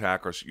 defend,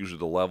 attack are usually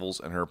the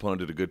levels, and her opponent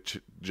did a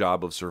good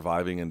job of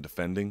surviving and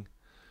defending.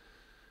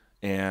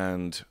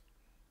 And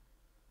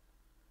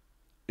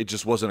it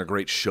just wasn't a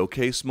great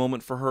showcase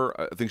moment for her.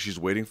 I think she's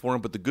waiting for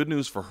him. But the good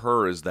news for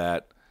her is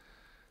that,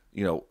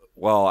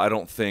 while I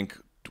don't think,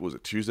 was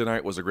it Tuesday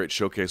night, was a great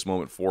showcase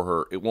moment for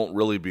her, it won't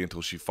really be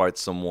until she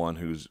fights someone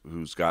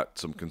who's got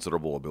some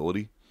considerable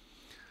ability.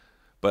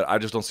 But I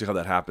just don't see how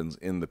that happens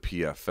in the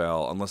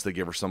PFL unless they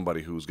give her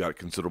somebody who's got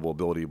considerable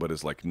ability but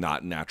is like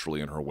not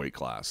naturally in her weight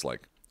class,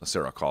 like a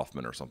Sarah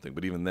Kaufman or something.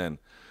 But even then,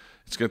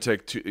 it's going to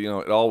take two.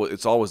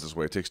 It's always this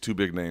way. It takes two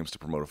big names to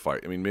promote a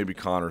fight. I mean, maybe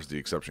Conor's the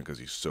exception because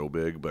he's so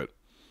big, but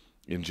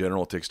in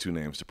general, it takes two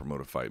names to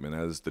promote a fight. I mean,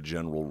 that is the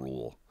general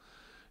rule.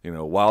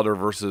 Wilder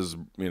versus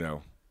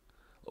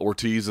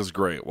Ortiz is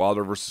great.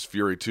 Wilder versus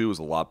Fury 2 is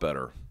a lot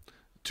better.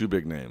 Two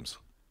big names.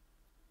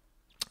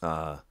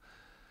 And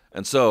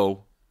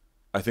so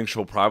I think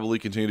she'll probably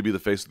continue to be the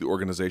face of the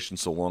organization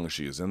so long as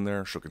she is in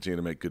there. She'll continue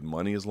to make good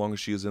money as long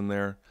as she is in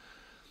there.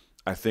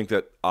 I think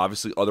that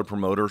obviously other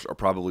promoters are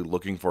probably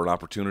looking for an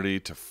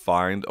opportunity to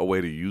find a way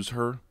to use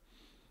her.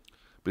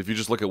 But if you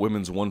just look at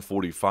women's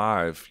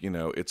 145,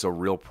 it's a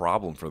real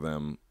problem for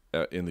them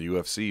in the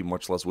UFC,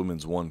 much less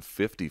women's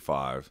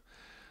 155.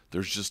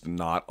 There's just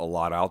not a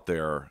lot out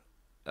there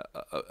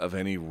of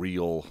any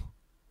real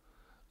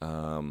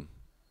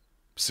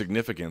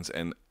significance.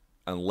 And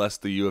unless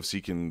the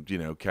UFC can,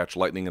 catch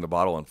lightning in a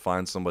bottle and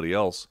find somebody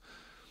else,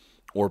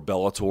 or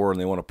Bellator and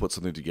they want to put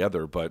something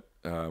together. But,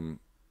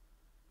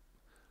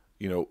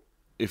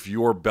 if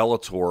you're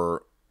Bellator,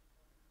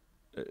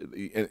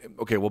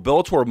 okay, well,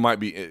 Bellator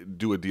might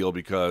do a deal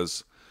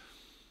because,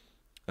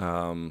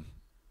 well,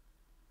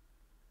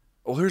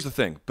 here's the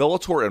thing.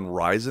 Bellator and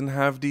Rizin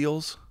have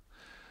deals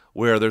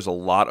where there's a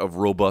lot of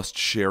robust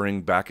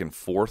sharing back and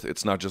forth.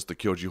 It's not just the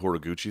Kyoji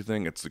Horiguchi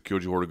thing. It's the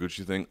Kyoji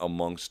Horiguchi thing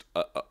amongst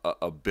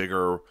a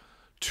bigger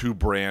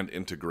two-brand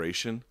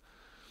integration.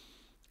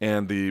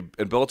 And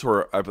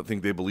Bellator, I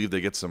think they believe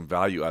they get some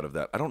value out of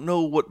that. I don't know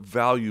what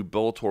value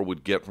Bellator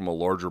would get from a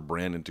larger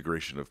brand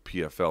integration of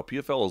PFL.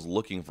 PFL is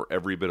looking for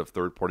every bit of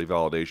third-party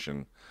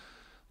validation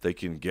they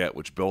can get,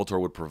 which Bellator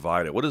would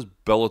provide it. What does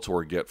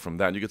Bellator get from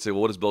that? And you could say,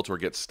 well, what does Bellator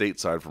get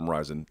stateside from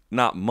Rizin?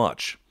 Not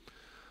much.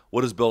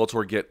 What does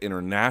Bellator get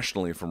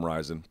internationally from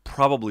Rizin?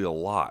 Probably a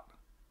lot.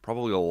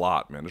 Probably a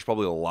lot, man. There's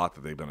probably a lot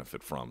that they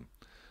benefit from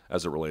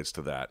as it relates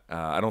to that.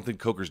 I don't think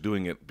Coker's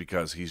doing it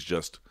because he's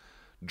just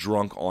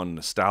drunk on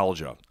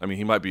nostalgia. I mean,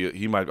 he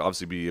might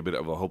obviously be a bit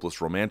of a hopeless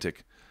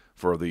romantic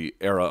for the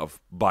era of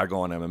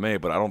bygone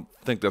MMA, but I don't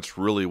think that's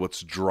really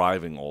what's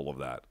driving all of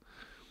that.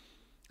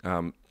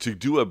 To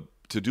do a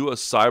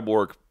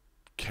Cyborg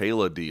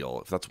Kayla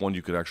deal, if that's one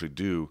you could actually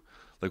do,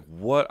 like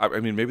what? I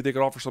mean, maybe they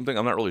could offer something.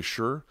 I'm not really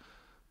sure.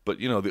 But,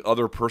 the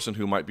other person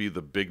who might be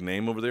the big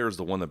name over there is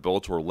the one that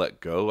Bellator let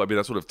go. I mean,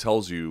 that sort of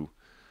tells you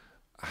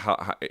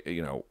how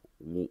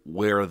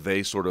where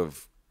they sort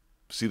of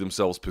see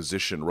themselves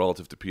positioned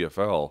relative to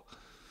PFL.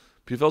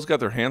 PFL's got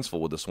their hands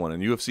full with this one,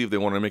 and UFC, if they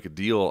want to make a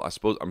deal,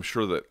 I'm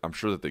sure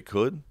that they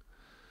could.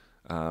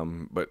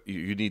 But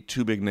you need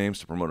two big names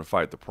to promote a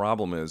fight. The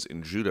problem is,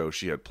 in judo,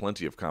 she had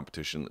plenty of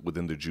competition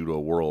within the judo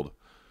world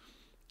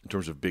in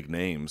terms of big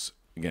names,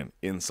 again,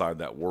 inside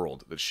that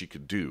world that she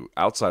could do.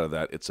 Outside of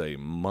that, it's a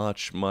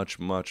much, much,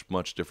 much,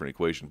 much different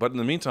equation. But in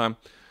the meantime,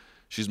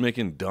 she's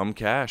making dumb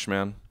cash,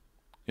 man.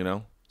 You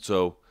know?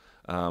 So,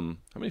 how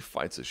many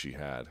fights has she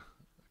had?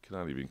 I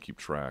cannot even keep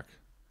track.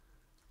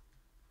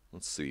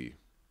 Let's see.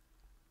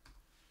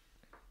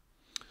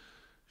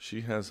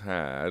 She has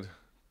had,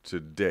 to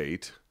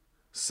date,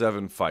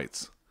 7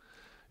 fights.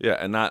 Yeah,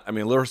 and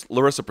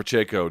Larissa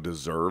Pacheco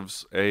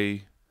deserves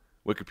a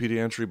Wikipedia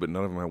entry, but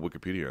none of them have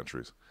Wikipedia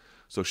entries.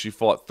 So she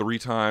fought 3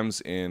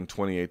 times in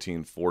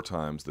 2018, 4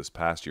 times this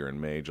past year in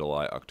May,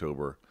 July,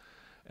 October,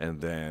 and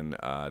then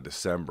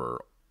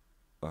December.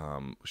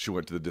 She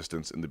went to the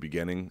distance in the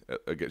beginning,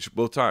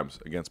 both times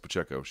against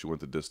Pacheco. She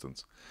went the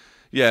distance.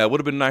 Yeah, it would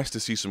have been nice to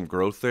see some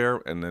growth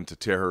there, and then to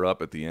tear her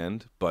up at the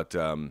end. But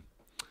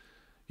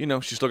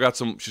she's still got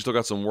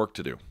some work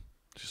to do.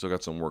 She's still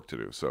got some work to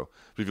do. So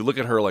if you look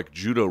at her like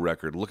judo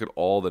record, look at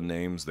all the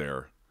names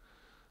there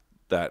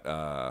that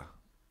have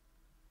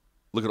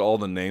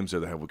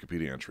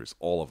Wikipedia entries.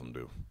 All of them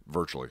do,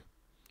 virtually,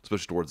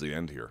 especially towards the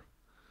end here.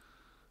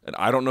 And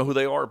I don't know who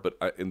they are, but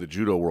in the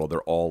judo world,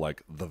 they're all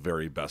like the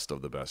very best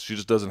of the best. She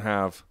just doesn't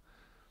have,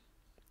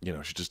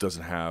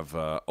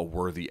 a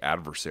worthy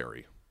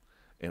adversary.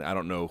 And I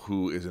don't know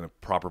who is in a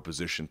proper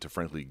position to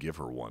frankly give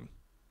her one.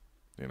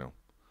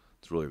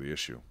 It's really the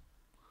issue.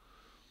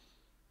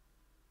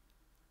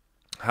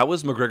 How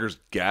is McGregor's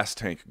gas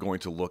tank going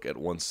to look at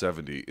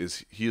 170?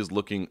 He is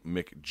looking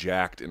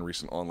McJacked in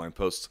recent online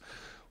posts.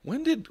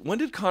 When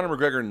did Conor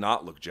McGregor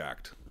not look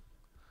jacked?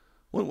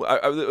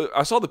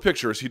 I saw the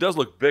pictures. He does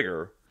look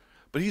bigger,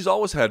 but he's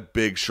always had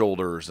big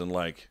shoulders and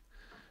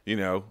he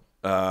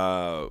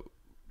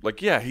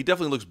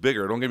definitely looks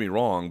bigger. Don't get me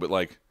wrong, but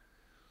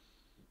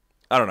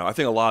I don't know. I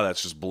think a lot of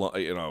that's just a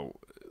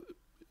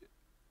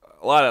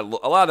lot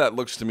of that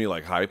looks to me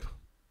like hype.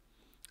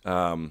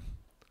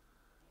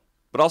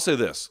 But I'll say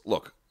this.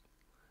 Look,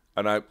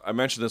 and I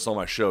mentioned this on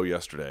my show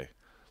yesterday.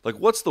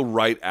 What's the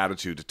right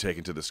attitude to take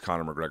into this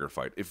Conor McGregor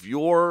fight? If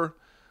you're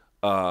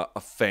a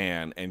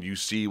fan and you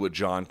see what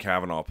John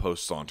Kavanaugh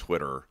posts on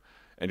Twitter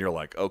and you're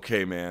like,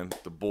 okay, man,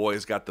 the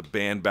boys got the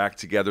band back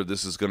together.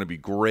 This is going to be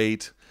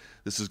great.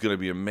 This is going to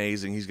be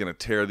amazing. He's going to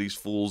tear these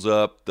fools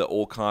up. The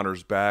old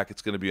Conor's back.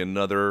 It's going to be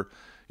another,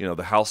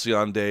 the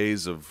halcyon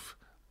days of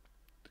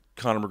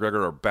Conor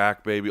McGregor are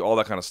back, baby, all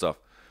that kind of stuff.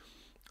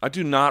 I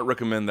do not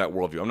recommend that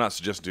worldview. I'm not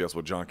suggesting to you that's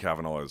what John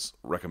Kavanaugh is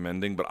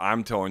recommending, but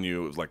I'm telling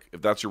you,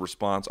 if that's your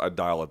response, I'd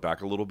dial it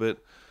back a little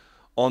bit.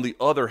 On the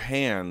other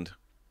hand,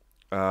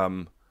 he's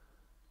going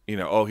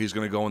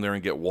to go in there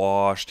and get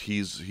washed.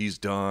 He's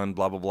done,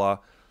 blah, blah, blah.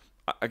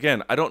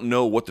 Again, I don't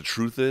know what the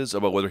truth is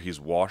about whether he's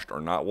washed or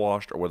not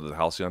washed or whether the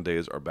halcyon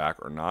days are back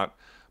or not,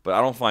 but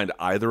I don't find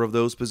either of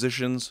those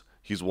positions,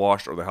 he's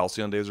washed or the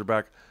halcyon days are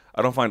back,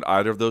 I don't find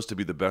either of those to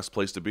be the best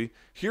place to be.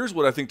 Here's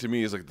what I think to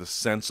me is the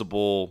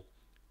sensible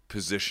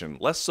position,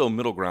 less so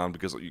middle ground,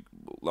 because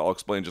I'll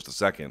explain in just a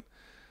second.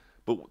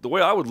 But the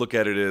way I would look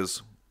at it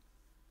is,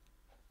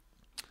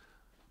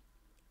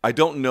 I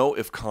don't know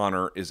if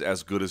Conor is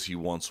as good as he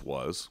once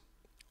was.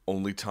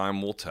 Only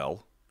time will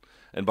tell.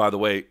 And by the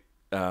way,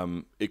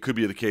 it could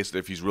be the case that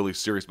if he's really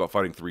serious about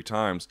fighting 3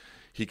 times,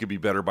 he could be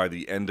better by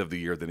the end of the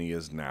year than he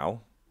is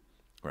now,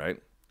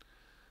 right?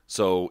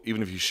 So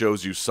even if he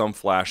shows you some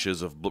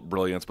flashes of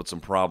brilliance but some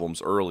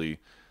problems early,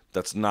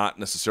 that's not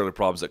necessarily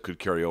problems that could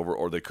carry over,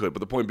 or they could. But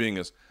the point being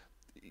is,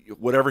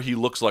 whatever he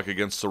looks like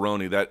against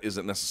Cerrone, that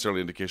isn't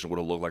necessarily an indication of what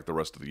he'll look like the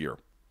rest of the year.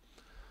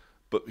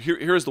 But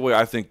here's the way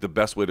I think the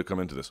best way to come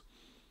into this.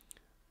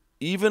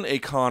 Even a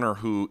Conor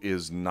who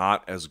is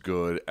not as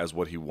good as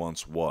what he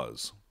once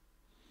was,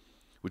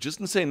 which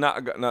isn't to say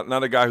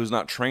not a guy who's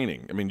not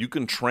training. I mean, you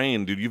can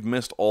train, dude. You've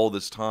missed all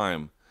this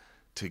time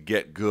to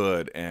get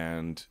good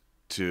and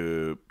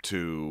to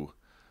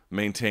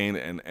maintain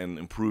and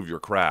improve your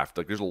craft.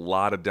 There's a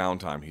lot of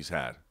downtime he's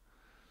had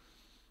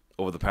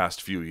over the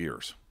past few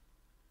years.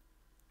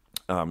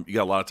 You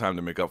got a lot of time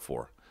to make up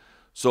for.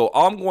 So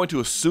I'm going to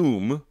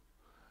assume,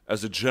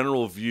 as a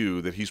general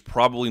view, that he's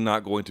probably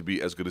not going to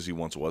be as good as he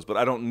once was, but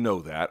I don't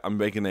know that. I'm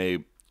making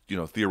a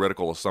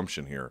theoretical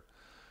assumption here.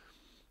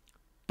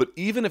 But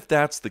even if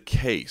that's the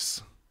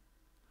case,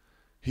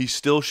 he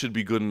still should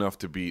be good enough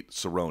to beat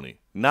Cerrone.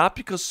 Not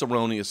because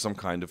Cerrone is some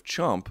kind of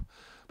chump,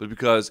 but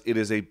because it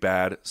is a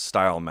bad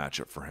style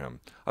matchup for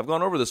him. I've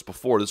gone over this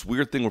before, this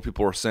weird thing where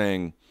people are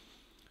saying,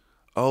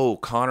 oh,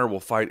 Conor will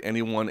fight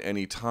anyone,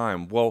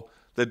 anytime. Well,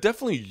 that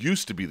definitely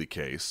used to be the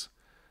case.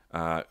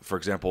 For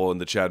example, in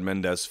the Chad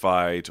Mendes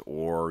fight,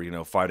 or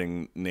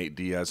fighting Nate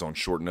Diaz on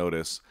short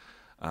notice.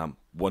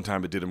 One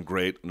time it did him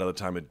great, another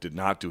time it did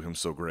not do him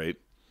so great.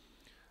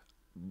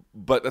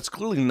 But that's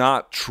clearly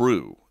not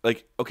true.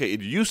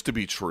 It used to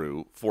be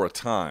true for a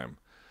time,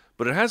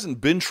 But it hasn't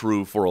been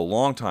true for a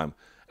long time.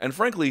 And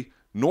frankly,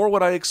 nor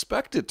would I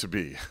expect it to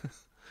be.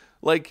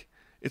 Like,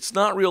 it's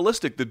not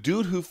realistic. The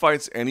dude who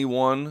fights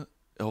anyone,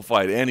 he'll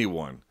fight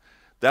anyone.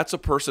 That's a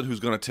person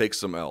who's going to take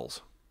some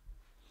L's.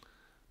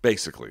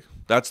 Basically.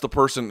 That's the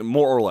person,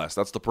 more or less,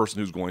 that's the person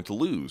who's going to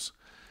lose.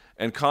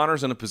 And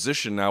Conor's in a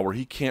position now where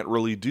he can't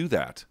really do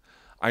that.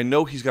 I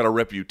know he's got a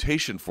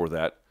reputation for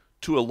that,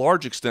 to a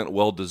large extent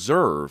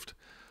well-deserved,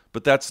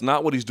 but that's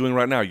not what he's doing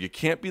right now. You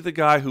can't be the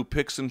guy who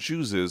picks and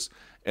chooses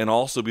and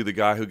also be the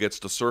guy who gets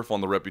to surf on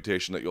the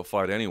reputation that you'll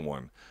fight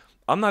anyone.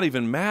 I'm not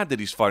even mad that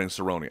he's fighting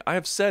Cerrone. I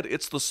have said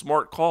it's the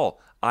smart call.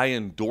 I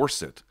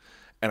endorse it.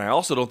 And I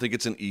also don't think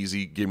it's an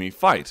easy gimme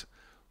fight.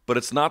 But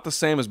it's not the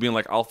same as being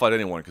like, I'll fight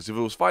anyone. Because if it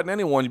was fighting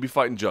anyone, you'd be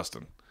fighting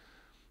Justin.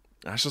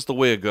 That's just the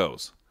way it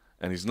goes.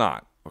 And he's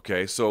not.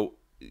 Okay? So,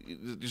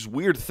 this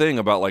weird thing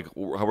about like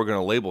how we're going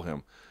to label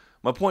him.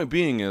 My point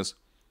being is,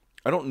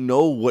 I don't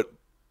know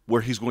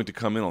where he's going to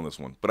come in on this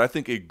one. But I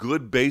think a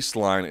good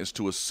baseline is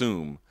to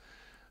assume,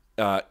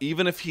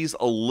 even if he's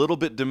a little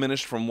bit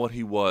diminished from what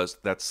he was,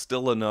 that's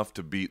still enough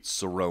to beat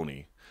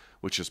Cerrone,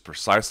 which is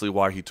precisely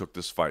why he took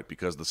this fight,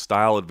 because the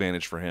style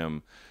advantage for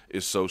him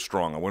is so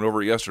strong. I went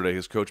over it yesterday,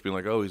 his coach being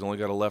like, oh, he's only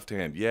got a left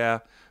hand. Yeah,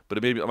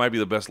 but it might be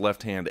the best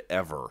left hand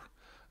ever.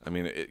 I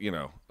mean,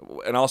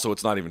 and also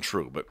it's not even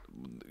true, but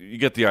you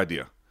get the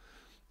idea.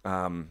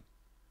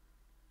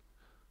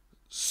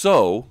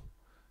 So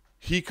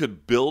he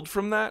could build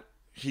from that.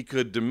 He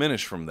could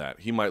diminish from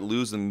that. He might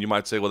lose, and you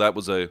might say, well, that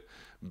was a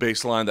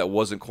baseline that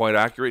wasn't quite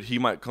accurate. He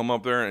might come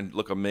up there and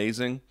look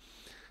amazing.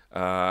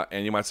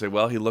 And you might say,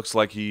 well, he looks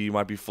like he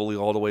might be fully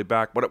all the way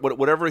back. But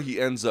whatever he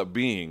ends up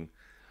being,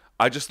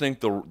 I just think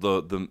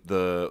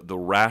the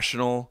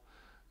rational,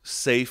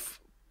 safe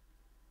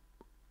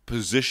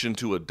position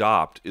to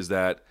adopt is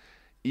that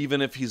even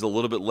if he's a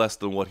little bit less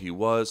than what he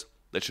was,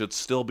 that should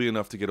still be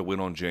enough to get a win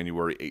on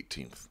January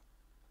 18th.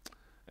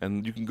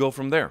 And you can go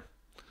from there.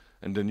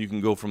 And then you can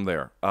go from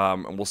there.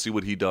 And we'll see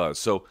what he does.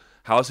 So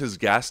how's his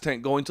gas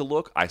tank going to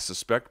look? I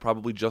suspect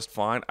probably just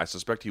fine. I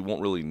suspect he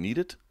won't really need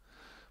it.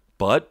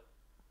 But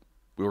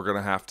we're going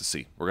to have to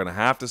see. We're going to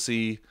have to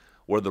see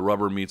where the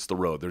rubber meets the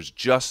road. There's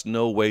just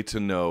no way to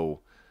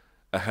know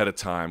ahead of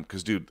time.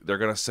 Because, dude, they're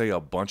going to say a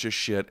bunch of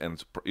shit.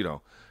 And,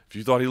 if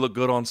you thought he looked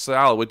good on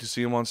salad, wait to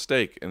see him on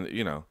steak. And,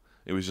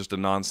 it was just a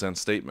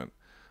nonsense statement.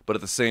 But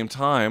at the same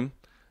time,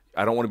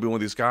 I don't want to be one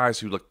of these guys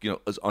who,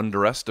 is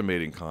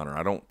underestimating Conor.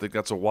 I don't think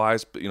that's a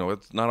wise,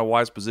 it's not a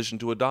wise position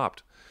to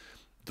adopt.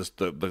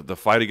 The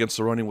fight against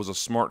Cerrone was a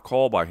smart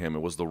call by him.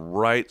 It was the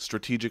right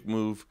strategic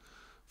move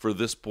for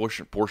this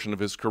portion of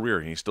his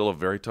career. He's still a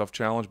very tough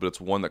challenge, but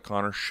it's one that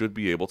Conor should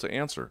be able to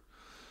answer.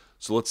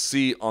 So let's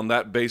see on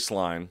that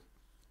baseline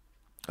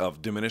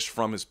of diminished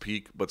from his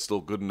peak, but still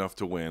good enough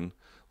to win.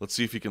 Let's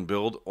see if he can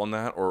build on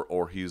that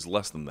or he's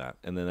less than that.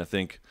 And then I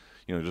think,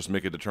 just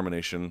make a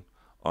determination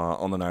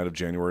on the night of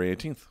January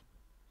 18th.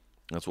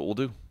 That's what we'll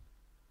do.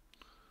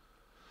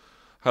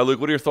 Hi, Luke.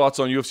 What are your thoughts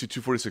on UFC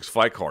 246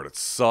 fight card? It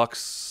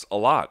sucks a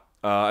lot.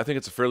 I think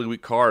it's a fairly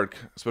weak card,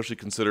 especially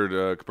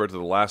considered compared to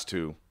the last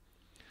two.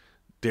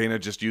 Dana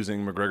just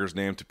using McGregor's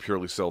name to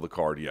purely sell the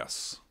card.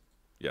 Yes.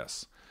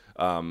 It's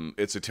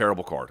a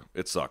terrible card.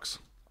 It sucks.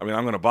 I mean,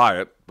 I'm going to buy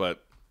it,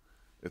 but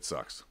it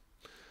sucks.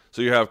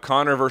 So you have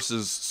Conor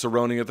versus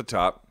Cerrone at the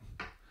top.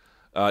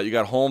 You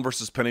got Holm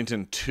versus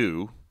Pennington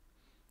 2.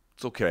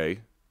 It's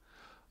okay.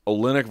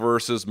 Oleinik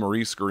versus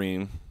Maurice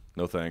Green.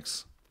 No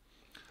thanks.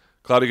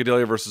 Claudia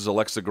Gadelha versus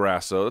Alexa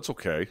Grasso. That's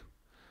okay.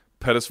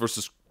 Pettis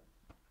versus,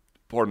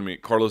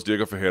 Carlos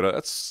Diego Ferreira.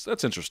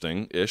 That's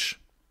interesting-ish.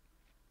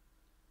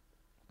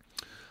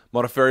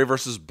 Modafferi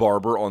versus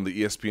Barber on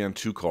the ESPN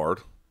 2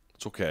 card.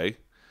 It's okay.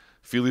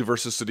 Feely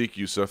versus Sadiq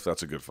Youssef.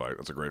 That's a good fight.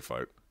 That's a great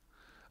fight.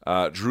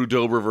 Drew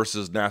Dober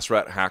versus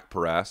Nasrat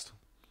Haqparast.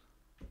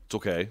 It's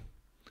okay.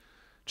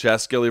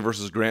 Chas Skelly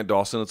versus Grant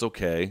Dawson. It's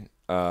okay.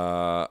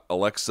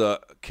 Alexa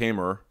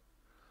Kamer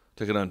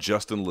taking on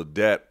Justin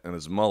Ledet and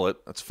his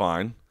mullet. That's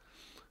fine.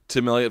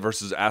 Tim Elliott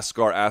versus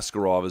Askar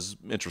Askarov is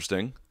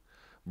interesting.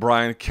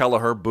 Brian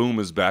Kelleher, boom,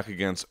 is back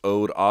against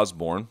Ode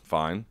Osborne.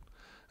 Fine.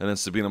 And then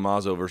Sabina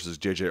Mazo versus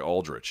J.J.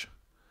 Aldrich.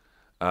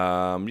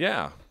 Excuse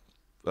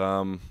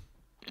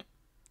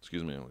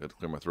me, I got to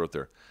clear my throat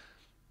there.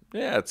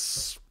 Yeah,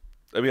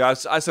 I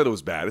said it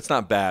was bad. It's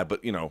not bad,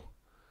 but, you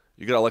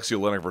got Alexei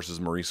Oleinik versus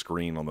Maurice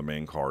Green on the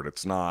main card.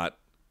 It's not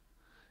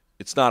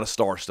a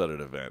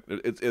star-studded event.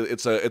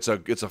 It's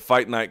a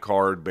fight night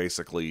card,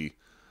 basically,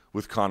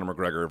 with Conor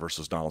McGregor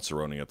versus Donald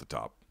Cerrone at the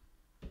top.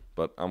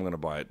 But I'm going to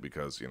buy it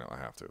because, I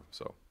have to.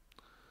 So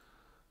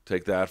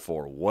take that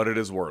for what it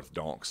is worth,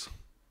 donks.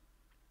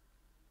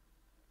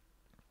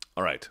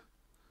 All right.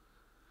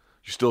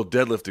 You're still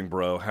deadlifting,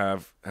 bro.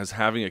 Has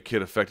having a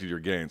kid affected your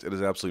gains? It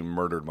has absolutely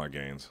murdered my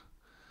gains.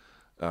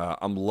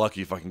 I'm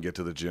lucky if I can get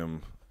to the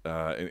gym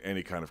in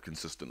any kind of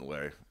consistent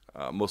way,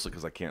 mostly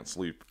because I can't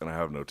sleep and I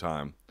have no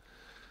time.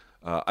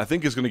 I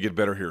think it's going to get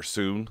better here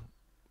soon,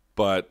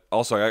 but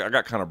also I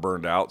got kind of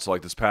burned out. So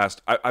like this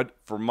past,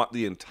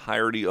 the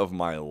entirety of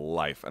my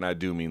life, and I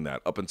do mean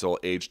that, up until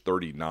age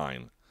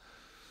 39,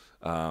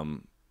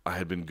 I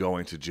had been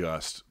going to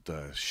just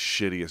the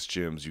shittiest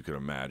gyms you could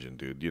imagine,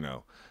 dude. You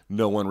know,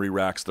 no one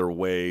re-racks their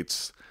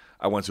weights.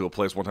 I went to a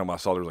place one time I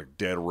saw there was like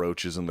dead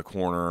roaches in the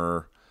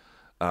corner.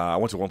 I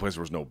went to one place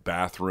where there was no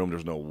bathroom.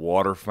 There's no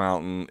water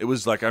fountain. It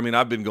was like, I mean,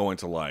 I've been going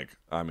to like,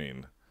 I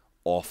mean,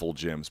 awful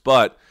gyms.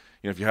 But,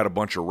 you know, if you had a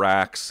bunch of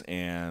racks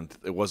and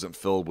it wasn't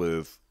filled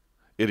with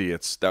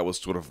idiots, that was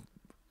sort of,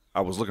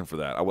 I was looking for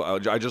that.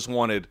 I just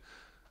wanted,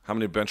 how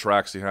many bench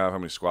racks do you have? How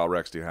many squat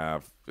racks do you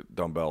have?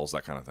 Dumbbells,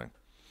 that kind of thing.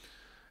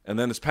 And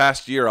then this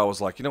past year, I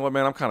was like, you know what,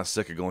 man, I'm kind of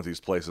sick of going to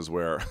these places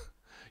where,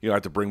 you know, I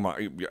have to bring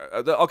my,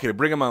 okay,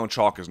 bringing my own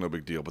chalk is no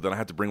big deal, but then I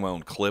had to bring my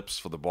own clips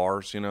for the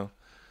bars, you know,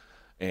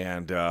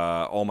 and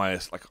I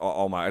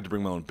had to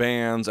bring my own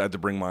bands, I had to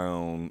bring my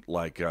own,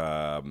 like,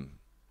 ab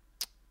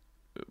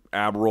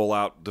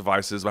rollout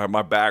devices.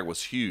 My bag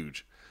was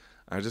huge.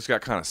 I just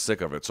got kind of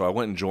sick of it, so I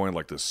went and joined,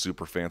 like, this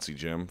super fancy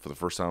gym for the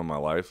first time in my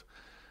life.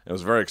 It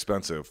was very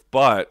expensive,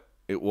 but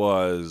it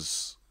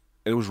was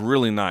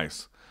really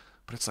nice.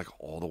 But it's like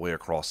all the way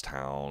across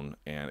town,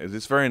 and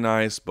it's very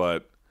nice,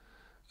 but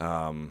you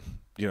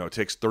know, it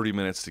takes 30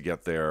 minutes to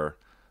get there.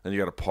 Then you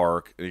got to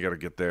park, and you got to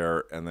get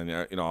there, and then,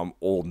 you know, I'm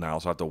old now,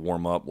 so I have to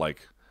warm up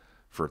like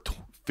for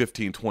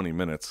 15, 20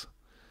 minutes,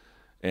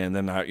 and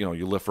then you know,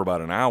 you lift for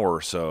about an hour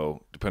or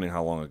so, depending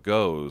how long it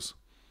goes.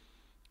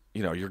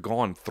 You know, you're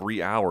gone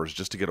 3 hours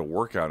just to get a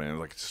workout in.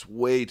 Like, it's just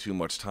way too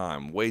much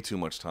time, way too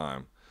much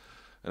time.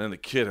 And then the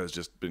kid has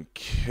just been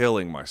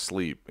killing my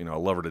sleep. You know, I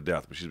love her to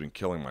death, but she's been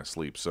killing my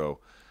sleep. So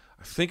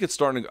I think it's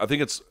starting. I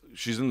think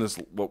she's in this,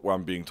 what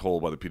I'm being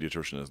told by the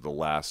pediatrician is the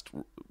last.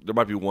 There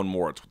might be one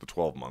more at the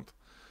 12-month,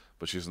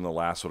 but she's in the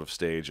last sort of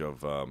stage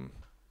of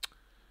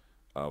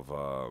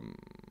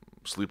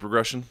sleep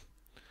regression,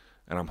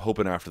 and I'm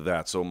hoping after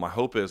that. So my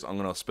hope is I'm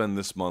going to spend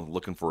this month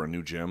looking for a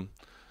new gym.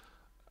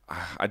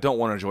 I don't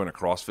want to join a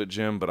CrossFit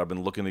gym, but I've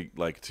been looking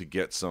to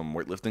get some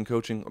weightlifting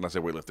coaching. When I say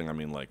weightlifting, I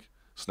mean like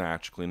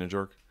snatch, clean and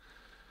jerk.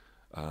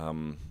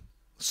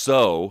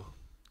 So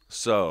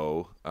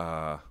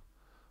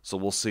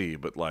we'll see.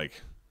 But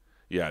like,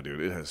 yeah, dude,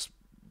 it has.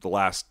 The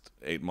last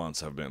 8 months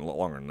have been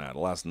longer than that. The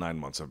last 9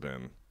 months have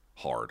been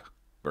hard,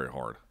 very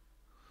hard.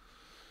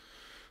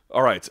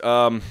 All right.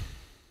 How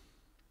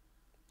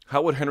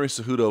would Henry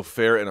Cejudo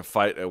fare in a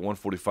fight at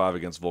 145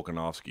 against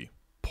Volkanovski?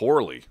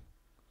 Poorly,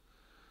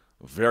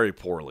 very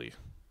poorly.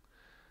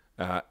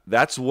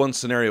 That's one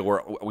scenario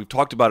where we've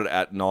talked about it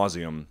ad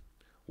nauseum,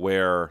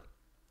 where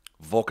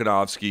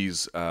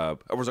Volkanovski's I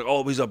was like,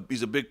 oh, he's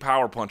a big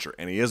power puncher,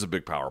 and he is a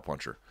big power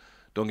puncher.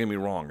 Don't get me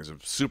wrong, he's a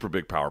super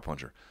big power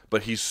puncher,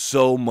 but he's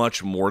so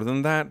much more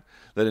than that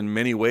in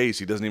many ways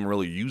he doesn't even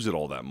really use it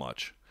all that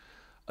much.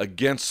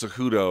 Against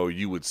Cejudo,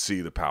 you would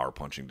see the power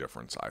punching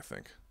difference. I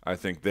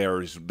think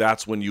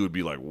that's when you would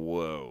be like,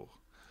 whoa.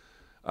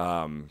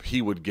 I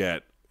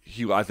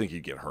think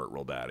he'd get hurt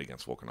real bad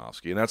against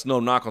Volkanovski, and that's no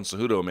knock on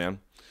Cejudo, man.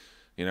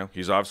 You know,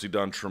 he's obviously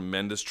done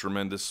tremendous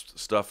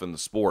stuff in the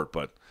sport,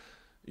 but,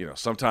 you know,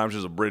 sometimes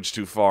there's a bridge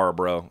too far,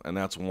 bro, and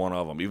that's one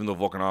of them. Even though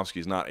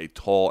Volkanovski's not a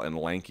tall and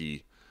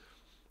lanky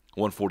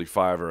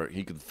 145er,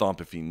 he can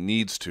thump if he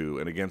needs to,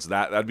 and against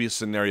that'd be a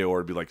scenario where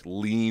it'd be like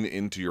lean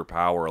into your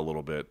power a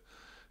little bit,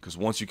 because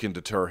once you can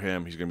deter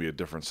him, he's going to be a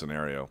different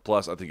scenario.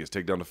 Plus, I think his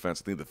takedown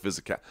defense,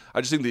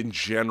 I just think that in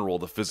general,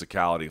 the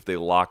physicality, if they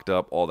locked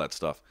up, all that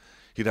stuff,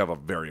 he'd have a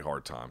very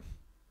hard time.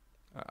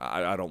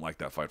 I don't like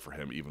that fight for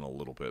him even a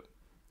little bit.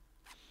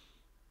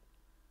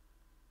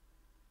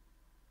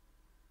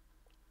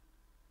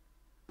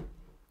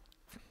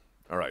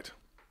 All right.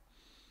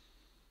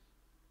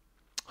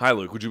 Hi,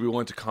 Luke. Would you be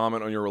willing to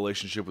comment on your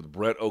relationship with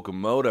Brett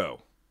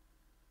Okamoto?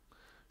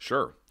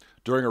 Sure.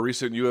 During a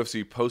recent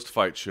UFC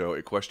post-fight show,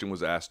 a question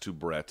was asked to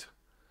Brett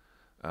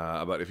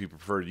about if he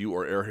preferred you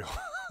or Ariel.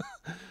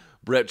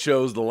 Brett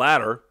chose the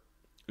latter,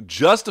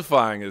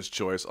 justifying his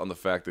choice on the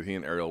fact that he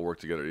and Ariel work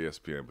together at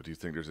ESPN. But do you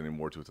think there's any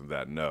more to it than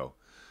that? No.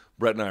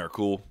 Brett and I are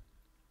cool.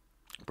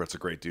 Brett's a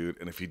great dude.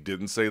 And if he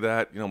didn't say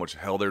that, you know how much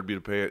hell there'd be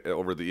to pay it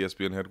over at the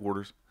ESPN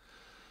headquarters?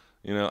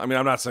 You know, I mean,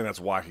 I'm not saying that's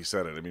why he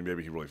said it. I mean,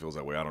 maybe he really feels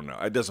that way. I don't know.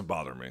 It doesn't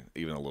bother me,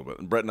 even a little bit.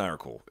 And Brett and I are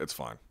cool. It's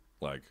fine.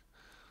 Like,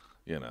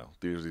 you know,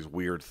 there's these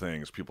weird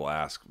things people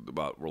ask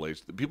about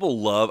relations. People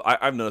love,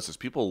 I've noticed this,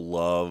 people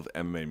love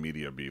MMA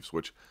media beefs,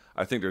 which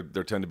I think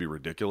they tend to be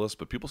ridiculous,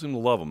 but people seem to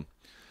love them.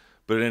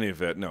 But in any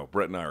event, no,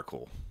 Brett and I are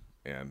cool.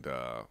 And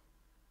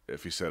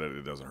if he said it,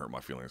 it doesn't hurt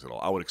my feelings at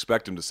all. I would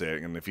expect him to say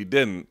it, and if he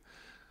didn't,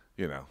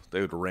 you know,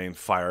 they would rain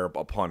fire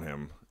upon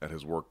him at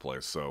his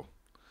workplace. So,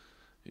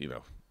 you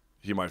know,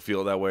 he might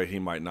feel that way, he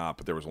might not,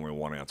 but there was only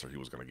one answer he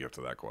was going to give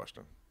to that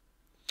question.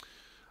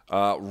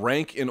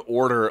 Rank in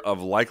order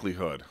of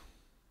likelihood.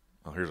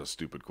 Oh, here's a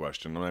stupid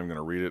question. I'm not even going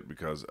to read it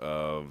because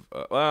of,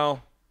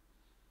 well,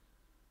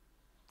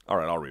 all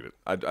right, I'll read it.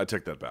 I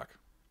take that back.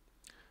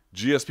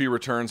 GSP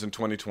returns in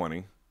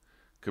 2020.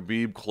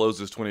 Khabib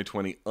closes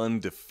 2020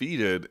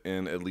 undefeated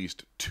in at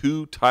least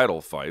 2 title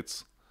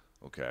fights.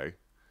 Okay.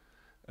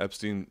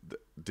 Epstein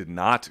did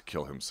not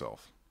kill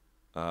himself.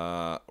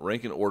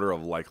 Rank in order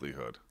of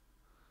likelihood.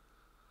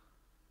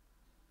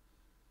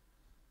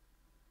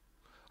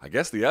 I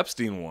guess the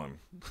Epstein one.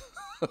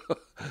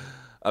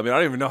 I mean, I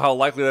don't even know how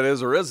likely that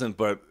is or isn't,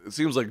 but it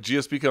seems like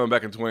GSP coming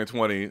back in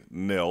 2020,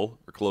 nil,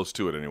 or close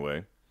to it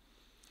anyway.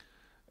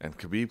 And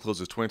Khabib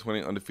closes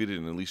 2020 undefeated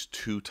in at least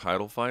 2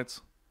 title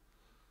fights.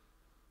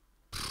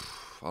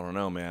 I don't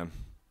know, man.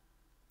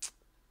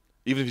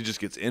 Even if he just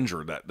gets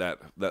injured,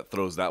 that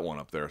throws that one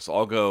up there. So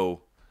I'll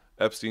go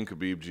Epstein,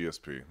 Khabib,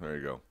 GSP. There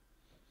you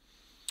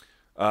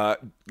go.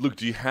 Luke,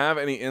 do you have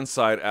any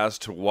insight as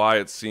to why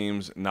it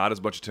seems not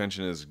as much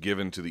attention is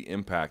given to the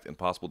impact and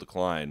possible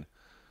decline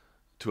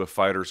to a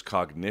fighter's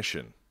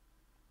cognition?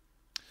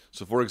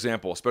 So, for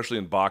example, especially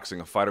in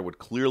boxing, a fighter would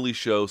clearly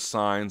show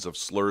signs of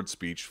slurred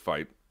speech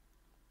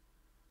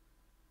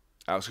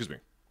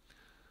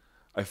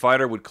A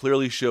fighter would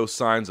clearly show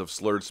signs of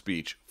slurred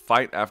speech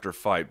fight after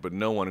fight, but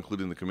no one,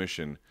 including the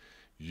commission,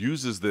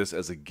 uses this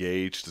as a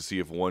gauge to see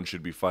if one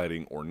should be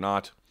fighting or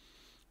not,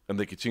 and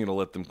they continue to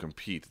let them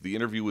compete. The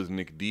interview with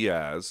Nick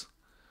Diaz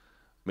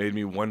made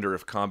me wonder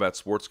if Combat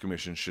Sports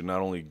Commission should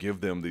not only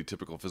give them the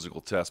typical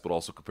physical test, but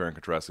also compare and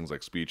contrast things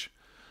like speech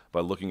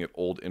by looking at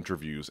old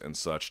interviews and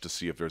such to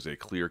see if there's a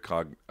clear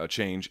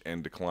change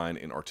and decline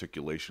in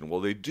articulation.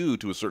 Well, they do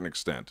to a certain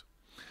extent.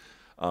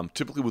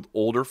 Typically with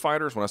older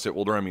fighters, when I say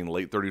older, I mean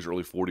late 30s,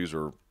 early 40s,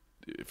 or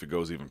if it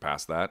goes even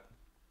past that,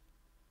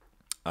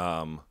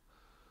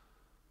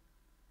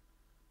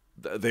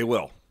 they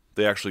will.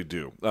 They actually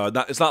do.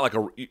 It's not like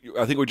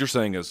I think what you're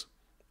saying is,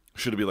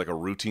 should it be like a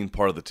routine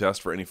part of the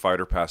test for any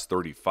fighter past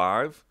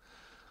 35?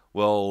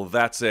 Well,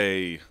 that's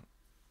a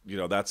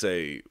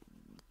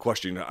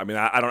question. I mean,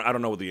 I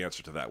don't know what the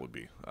answer to that would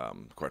be,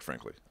 quite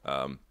frankly.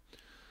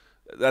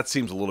 That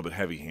seems a little bit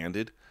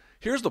heavy-handed.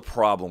 Here's the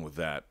problem with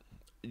that.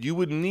 You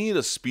would need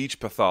a speech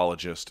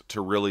pathologist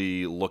to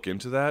really look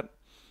into that.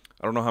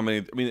 I don't know how many.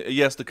 I mean,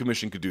 yes, the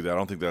commission could do that. I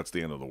don't think that's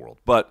the end of the world.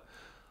 But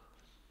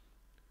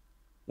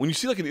when you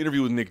see like an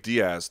interview with Nick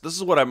Diaz, this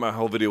is what my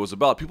whole video was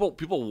about.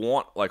 People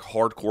want like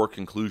hardcore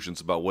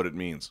conclusions about what it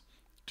means.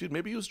 Dude,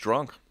 maybe he was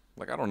drunk.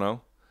 Like, I don't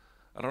know.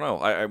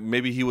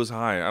 Maybe he was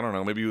high. I don't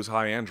know. Maybe he was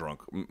high and drunk.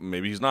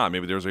 Maybe he's not.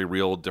 Maybe there's a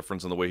real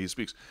difference in the way he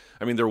speaks.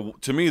 I mean,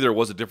 to me, there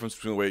was a difference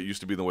between the way it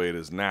used to be and the way it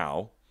is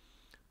now.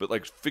 But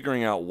like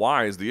figuring out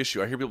why is the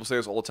issue. I hear people say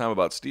this all the time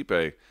about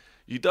Stipe.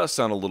 He does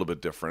sound a little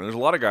bit different. There's a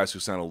lot of guys who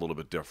sound a little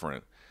bit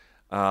different.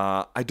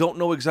 I don't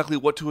know exactly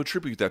what to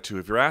attribute that to.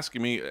 If you're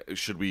asking me,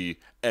 should we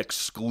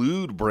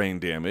exclude brain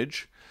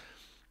damage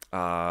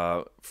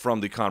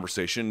from the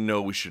conversation? No,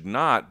 we should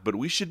not. But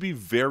we should be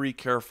very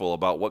careful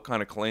about what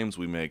kind of claims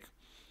we make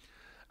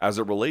as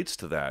it relates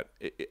to that.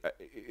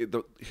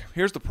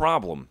 Here's the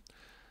problem.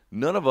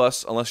 None of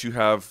us, unless you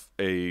have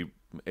a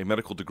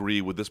medical degree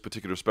with this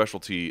particular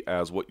specialty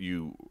as what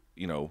you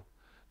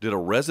did a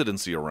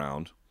residency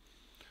around,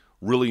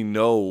 really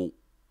know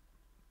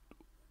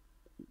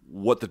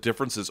what the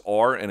differences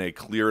are in a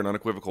clear and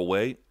unequivocal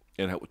way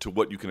and to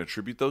what you can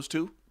attribute those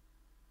to.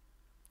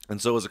 And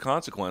so as a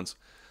consequence,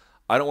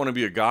 I don't want to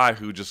be a guy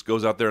who just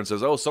goes out there and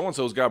says, oh,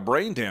 so-and-so's got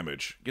brain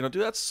damage. Dude,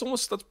 that's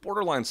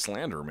borderline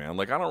slander, man.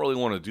 Like, I don't really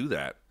want to do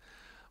that.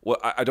 Well,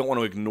 I don't want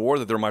to ignore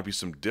that there might be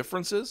some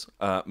differences.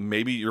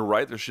 Maybe you're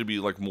right. There should be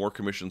like more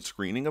commission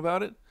screening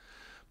about it.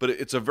 But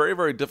it's a very,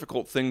 very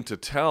difficult thing to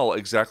tell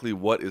exactly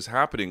what is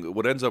happening.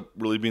 What ends up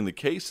really being the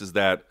case is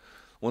that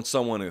when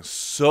someone is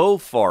so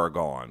far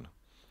gone,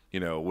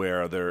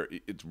 where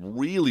it's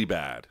really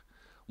bad,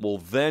 well,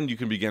 then you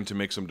can begin to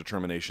make some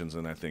determinations.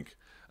 And I think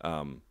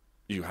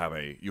you have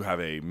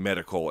a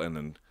medical and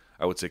then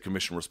I would say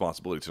commission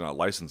responsibility to not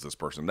license this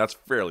person. That's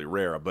fairly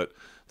rare, but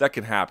that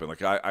can happen.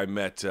 Like I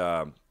met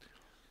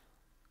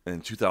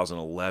in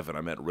 2011,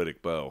 I met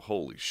Riddick Bowe.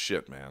 Holy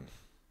shit, man!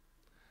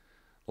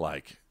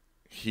 Like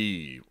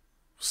he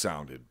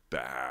sounded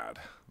bad,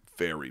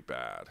 very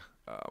bad.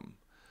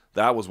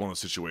 That was one of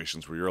the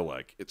situations where you're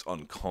like, it's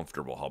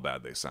uncomfortable how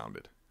bad they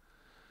sounded.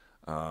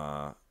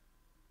 I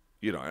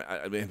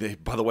mean,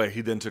 by the way,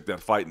 he then took that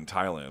fight in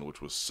Thailand,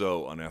 which was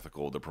so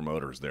unethical, the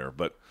promoters there.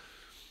 But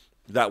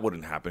that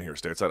wouldn't happen here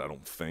stateside, I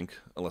don't think,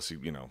 unless he,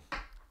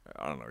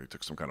 I don't know, he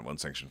took some kind of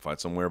unsanctioned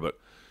fight somewhere. But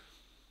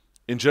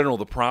in general,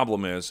 the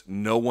problem is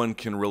no one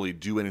can really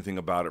do anything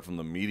about it from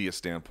the media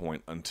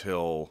standpoint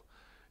until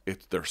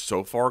they're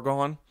so far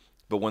gone.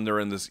 But when they're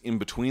in this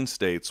in-between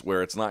states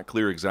where it's not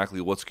clear exactly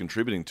what's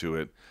contributing to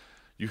it,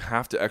 you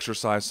have to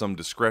exercise some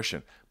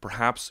discretion.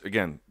 Perhaps,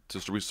 again,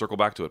 just to circle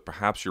back to it,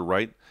 perhaps you're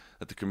right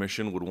that the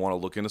commission would want to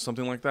look into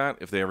something like that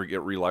if they ever get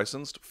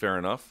relicensed. Fair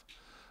enough.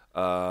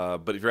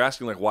 But if you're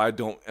asking, like, why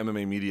don't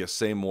MMA media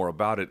say more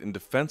about it, in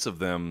defense of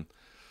them,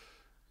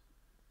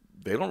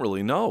 they don't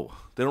really know.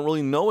 They don't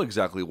really know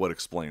exactly what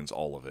explains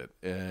all of it.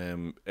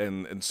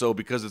 And so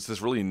because it's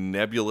this really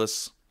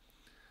nebulous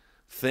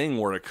thing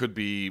where it could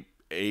be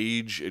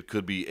age, it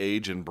could be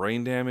age and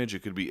brain damage, it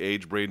could be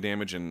age, brain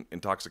damage, and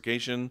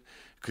intoxication,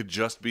 it could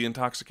just be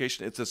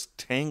intoxication. It's this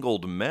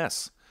tangled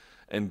mess.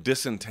 And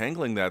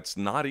disentangling that's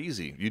not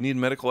easy. You need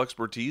medical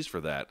expertise for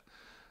that.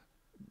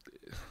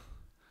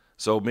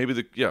 So maybe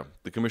the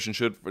commission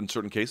should in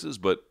certain cases,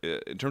 but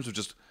in terms of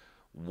just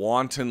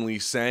wantonly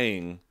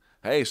saying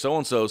Hey,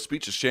 so-and-so's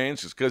speech has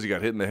changed just because he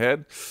got hit in the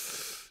head.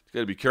 You got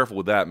to be careful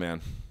with that, man.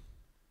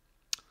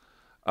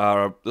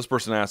 This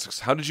person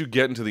asks, how did you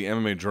get into the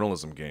MMA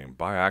journalism game?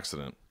 By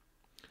accident.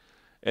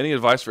 Any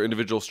advice for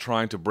individuals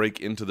trying to break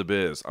into the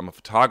biz? I'm a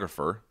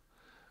photographer,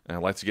 and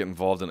I'd like to get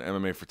involved in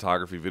MMA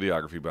photography,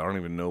 videography, but I don't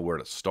even know where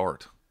to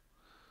start.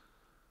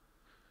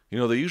 You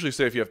know, they usually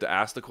say if you have to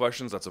ask the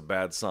questions, that's a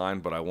bad sign,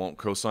 but I won't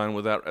co-sign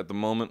with that at the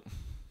moment.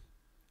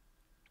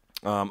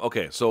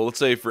 Okay, so let's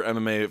say for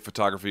MMA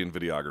photography and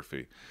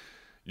videography,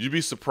 you'd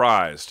be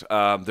surprised.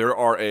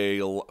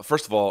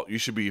 First of all, you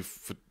should be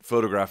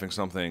photographing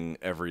something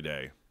every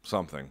day,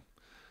 something.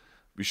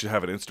 You should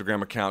have an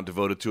Instagram account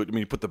devoted to it. I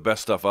mean, you put the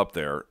best stuff up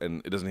there,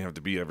 and it doesn't have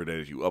to be every day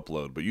that you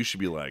upload, but you should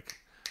be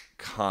like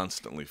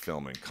constantly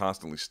filming,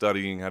 constantly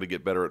studying how to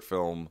get better at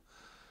film,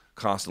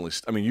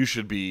 you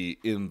should be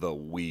in the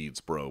weeds,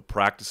 bro.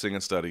 Practicing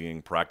and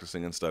studying,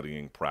 practicing and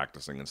studying,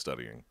 practicing and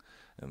studying,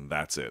 and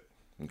that's it,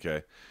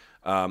 okay?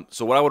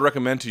 So what I would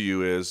recommend to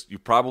you is you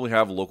probably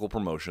have local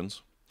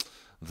promotions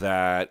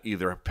that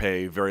either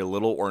pay very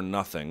little or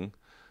nothing.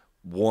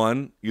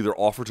 One, either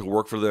offer to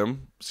work for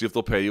them, see if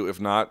they'll pay you. If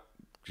not,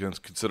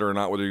 consider or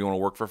not whether you want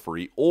to work for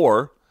free.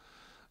 Or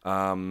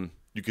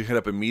you can hit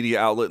up a media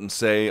outlet and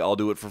say, I'll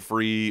do it for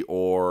free.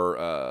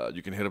 Or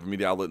you can hit up a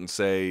media outlet and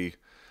say,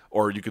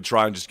 or you could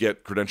try and just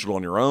get credentialed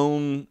on your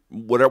own.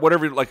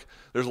 Whatever. Like,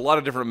 there's a lot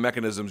of different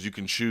mechanisms you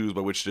can choose by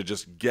which to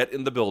just get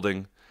in the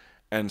building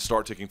and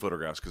start taking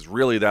photographs, because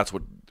really that's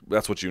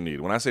what you need.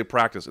 When I say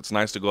practice, it's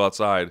nice to go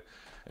outside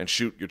and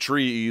shoot your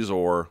trees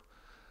or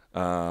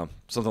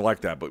something like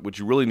that, but what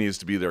you really need is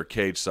to be there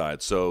cage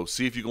side. So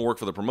see if you can work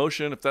for the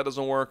promotion. If that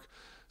doesn't work,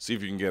 see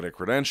if you can get a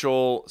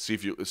credential. See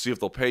if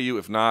they'll pay you.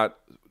 If not,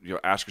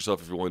 ask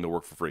yourself if you're willing to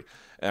work for free.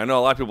 And I know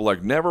a lot of people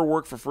never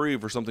work for free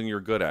for something you're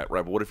good at,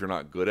 right? But what if you're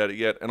not good at it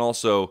yet? And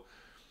also,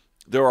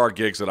 there are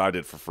gigs that I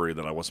did for free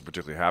that I wasn't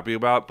particularly happy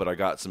about, but I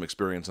got some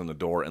experience in the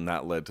door, and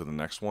that led to the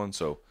next one.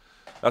 So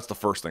that's the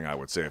first thing I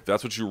would say. If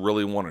that's what you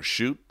really want to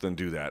shoot, then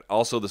do that.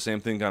 Also, the same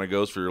thing kind of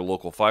goes for your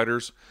local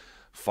fighters.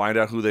 Find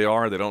out who they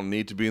are. They don't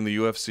need to be in the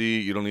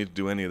UFC. You don't need to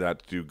do any of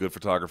that to do good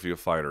photography of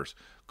fighters.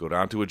 Go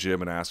down to a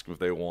gym and ask them if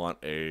they want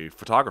a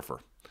photographer,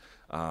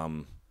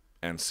 and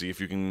see if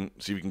you can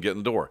get in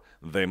the door.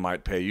 They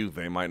might pay you.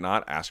 They might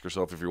not. Ask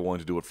yourself if you're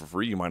willing to do it for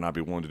free. You might not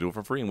be willing to do it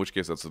for free, in which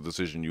case that's a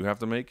decision you have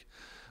to make.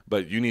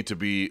 But you need to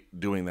be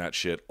doing that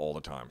shit all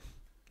the time,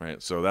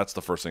 right? So that's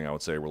the first thing I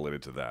would say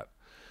related to that.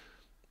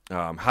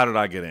 How did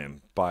I get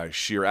in? By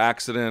sheer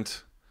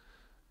accident.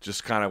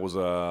 Just kind of was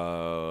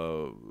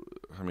I've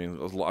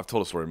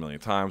told a story a million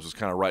times. Was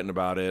kind of writing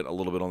about it a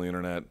little bit on the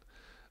internet.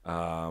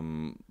 At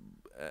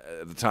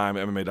the time,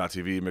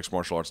 MMA.tv,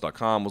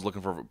 mixedmartialarts.com was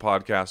looking for a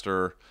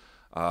podcaster.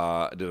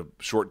 I did a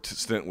short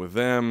stint with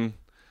them.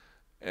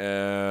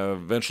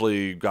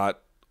 Eventually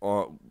got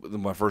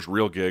my first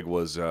real gig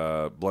was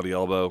Bloody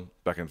Elbow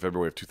back in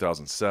February of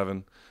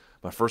 2007.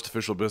 My first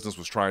official business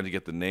was trying to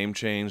get the name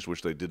changed,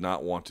 which they did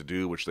not want to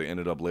do, which they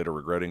ended up later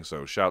regretting.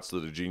 So shouts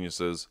to the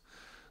geniuses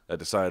that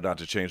decided not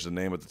to change the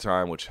name at the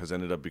time, which has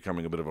ended up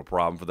becoming a bit of a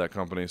problem for that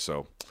company.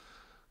 So,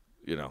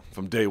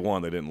 from day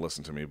one, they didn't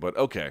listen to me. But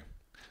okay,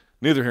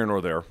 neither here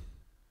nor there.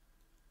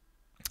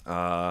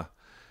 And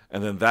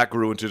then that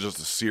grew into just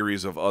a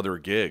series of other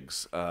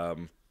gigs.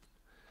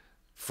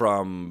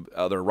 From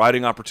other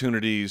writing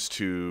opportunities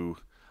to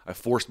I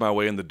forced my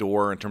way in the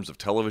door in terms of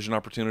television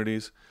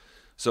opportunities.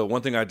 So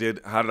one thing I did,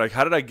 how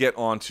did I get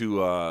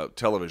onto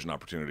television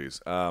opportunities?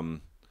 How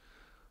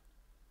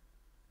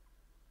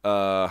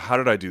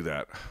did I do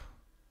that?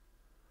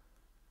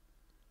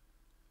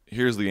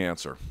 Here's the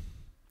answer.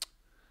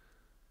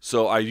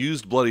 So I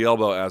used Bloody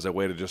Elbow as a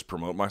way to just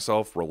promote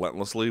myself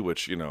relentlessly,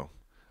 which, I'm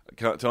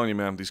telling you,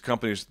 man, these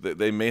companies,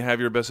 they may have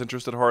your best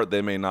interest at heart.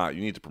 They may not.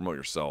 You need to promote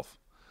yourself.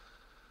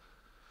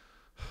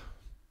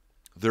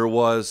 There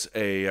was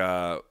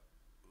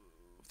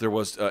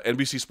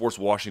NBC Sports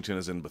Washington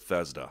is in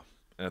Bethesda.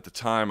 And at the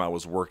time, I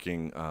was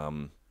working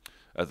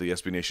at the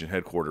SB Nation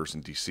headquarters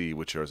in D.C.,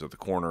 which was at the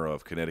corner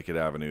of Connecticut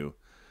Avenue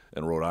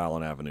and Rhode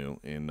Island Avenue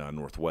in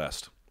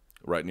Northwest,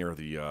 right near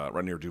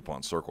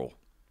DuPont Circle,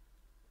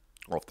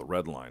 off the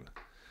Red Line.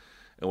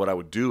 And what I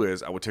would do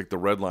is I would take the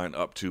Red Line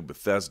up to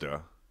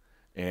Bethesda,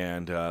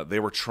 and they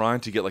were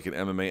trying to get like an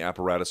MMA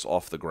apparatus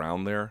off the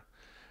ground there.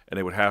 And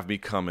they would have me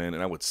come in,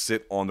 and I would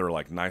sit on their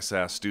like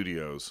nice-ass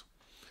studios,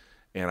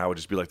 and I would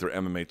just be like their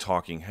MMA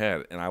talking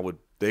head. And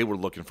they were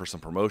looking for some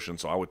promotion,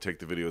 so I would take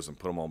the videos and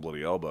put them on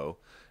Bloody Elbow.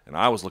 And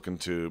I was looking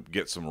to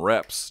get some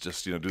reps,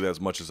 just do that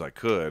as much as I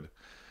could.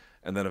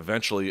 And then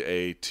eventually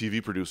a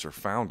TV producer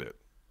found it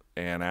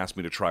and asked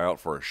me to try out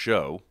for a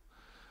show.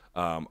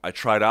 I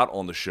tried out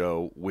on the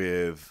show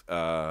with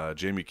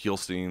Jamie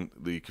Kielstein,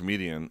 the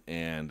comedian,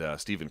 and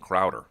Steven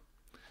Crowder.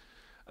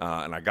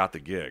 And I got the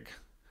gig.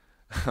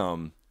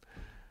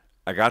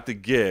 I got the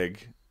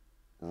gig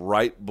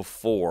right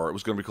before, it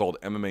was going to be called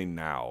MMA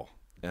Now.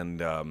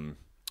 And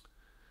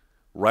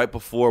right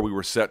before we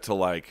were set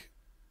to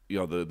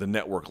the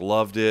network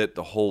loved it,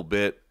 the whole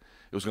bit.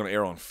 It was going to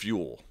air on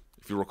Fuel.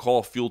 If you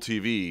recall Fuel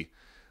TV,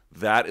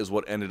 That is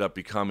what ended up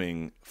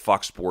becoming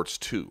Fox Sports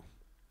 2.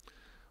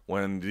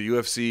 When the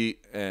UFC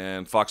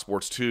and Fox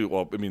Sports 2,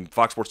 well, I mean,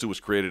 Fox Sports 2 was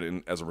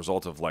created as a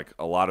result of like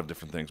a lot of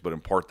different things, but in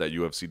part that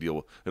UFC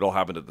deal, it all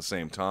happened at the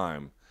same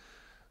time.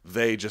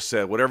 They just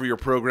said, whatever your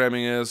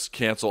programming is,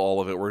 cancel all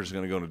of it. We're just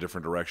going to go in a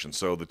different direction.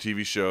 So the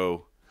TV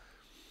show,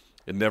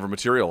 it never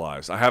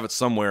materialized. I have it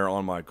somewhere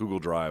on my Google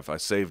Drive. I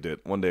saved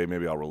it. One day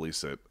maybe I'll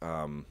release it.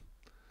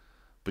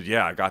 But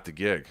yeah, I got the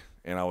gig,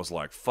 and I was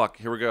like, fuck,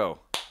 here we go.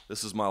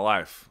 This is my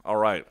life. All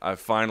right, I've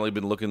finally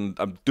been looking.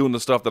 I'm doing the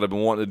stuff that I've been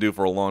wanting to do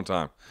for a long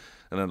time.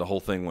 And then the whole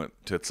thing went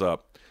tits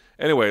up.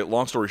 Anyway,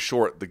 long story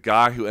short, the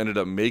guy who ended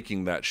up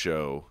making that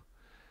show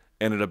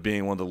ended up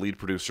being one of the lead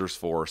producers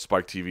for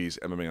Spike TV's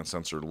MMA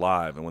Uncensored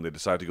Live. And when they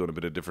decided to go in a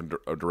bit of different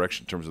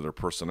direction in terms of their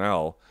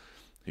personnel,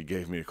 he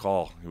gave me a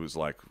call. He was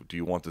like, do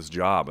you want this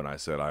job? And I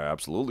said, I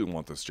absolutely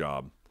want this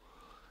job.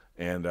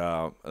 And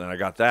then I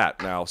got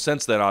that. Now,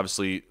 since then,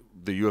 obviously,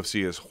 the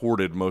UFC has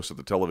hoarded most of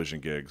the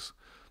television gigs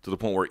to the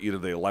point where either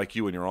they like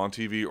you and you're on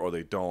TV or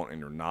they don't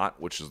and you're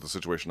not, which is the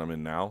situation I'm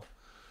in now.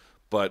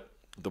 But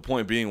the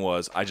point being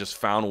was I just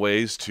found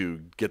ways to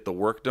get the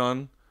work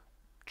done,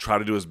 try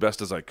to do as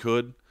best as I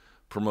could,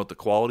 promote the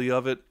quality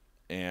of it,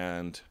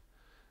 and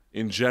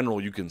in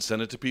general, you can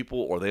send it to people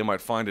or they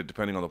might find it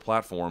depending on the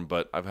platform,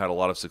 but I've had a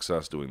lot of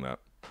success doing that.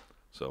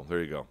 So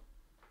there you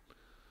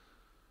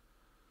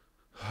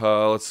go.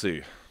 Let's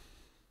see.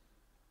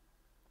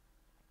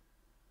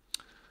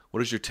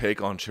 What is your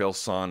take on Chael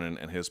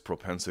Sonnen and his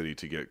propensity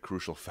to get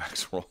crucial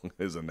facts wrong in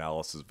his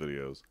analysis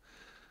videos?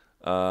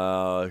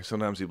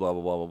 Sometimes he blah,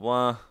 blah, blah, blah,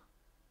 blah.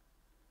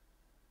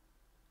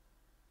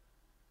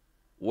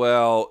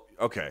 Well,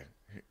 okay.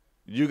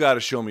 You got to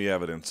show me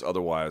evidence.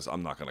 Otherwise,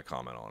 I'm not going to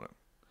comment on it.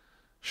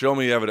 Show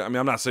me evidence. I mean,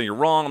 I'm not saying you're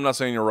wrong. I'm not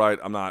saying you're right.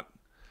 I'm not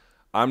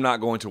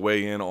going to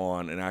weigh in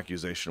on an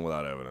accusation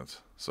without evidence.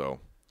 So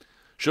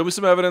show me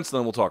some evidence, and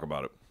then we'll talk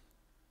about it.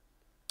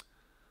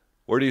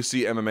 Where do you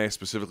see MMA,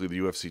 specifically the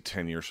UFC,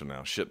 10 years from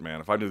now? Shit, man.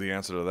 If I knew the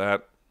answer to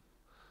that,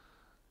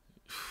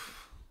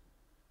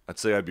 I'd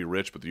say I'd be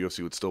rich, but the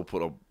UFC would still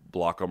put a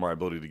block on my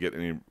ability to get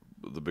any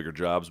of the bigger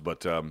jobs.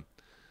 But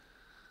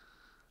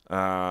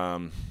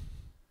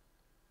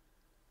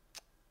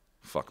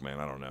fuck, man,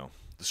 I don't know.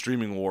 The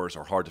streaming wars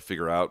are hard to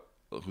figure out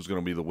who's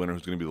going to be the winner,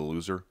 who's going to be the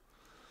loser.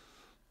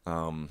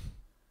 How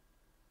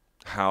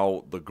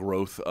the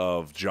growth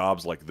of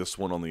jobs like this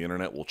one on the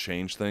internet will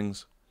change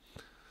things.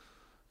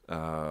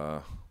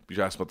 You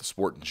asked about the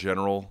sport in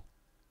general.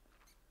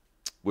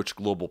 Which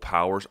global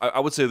powers?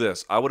 I would say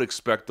this. I would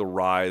expect the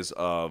rise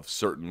of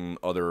certain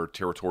other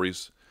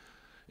territories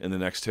in the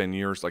next 10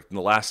 years. Like in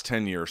the last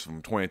 10 years,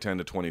 from 2010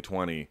 to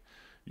 2020,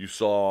 you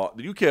saw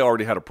the UK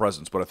already had a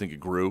presence, but I think it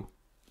grew.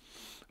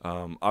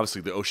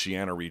 Obviously, the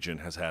Oceania region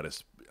has had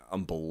its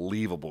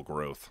unbelievable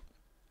growth.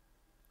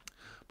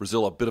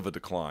 Brazil, a bit of a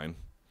decline.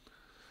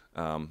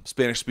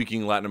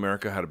 Spanish-speaking Latin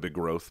America had a big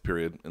growth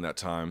period in that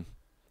time.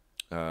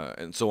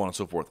 And so on and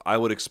so forth. I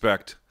would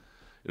expect,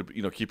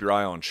 keep your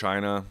eye on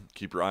China,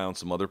 keep your eye on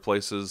some other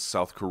places,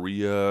 South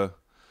Korea.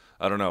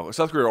 I don't know.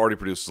 South Korea already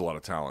produces a lot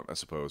of talent, I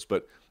suppose.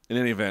 But in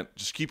any event,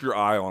 just keep your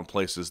eye on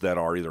places that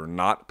are either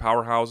not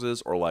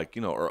powerhouses or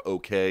are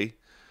okay.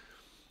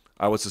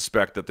 I would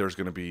suspect that there's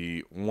going to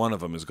be one of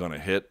them is going to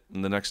hit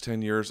in the next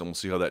 10 years, and we'll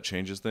see how that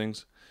changes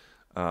things.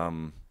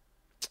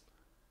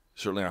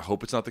 Certainly, I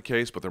hope it's not the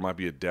case, but there might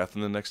be a death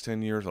in the next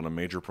 10 years on a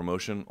major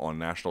promotion on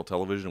national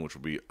television, which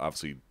would be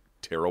obviously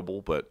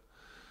terrible, but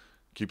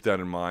keep that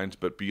in mind.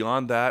 But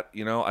beyond that,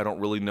 I don't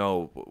really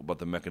know about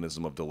the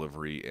mechanism of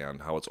delivery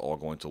and how it's all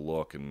going to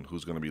look and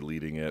who's going to be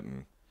leading it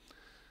and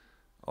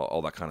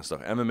all that kind of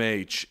stuff.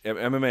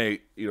 MMA,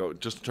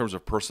 just in terms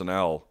of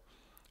personnel,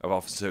 I've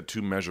often said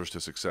 2 measures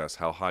to success: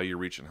 how high you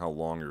reach and how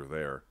long you're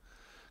there,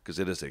 because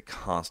it is a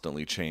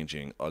constantly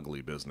changing,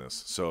 ugly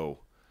business. So,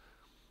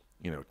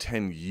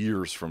 10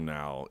 years from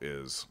now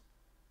is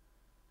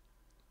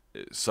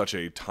such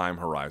a time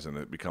horizon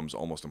that it becomes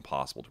almost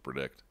impossible to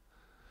predict.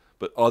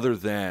 But other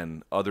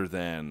than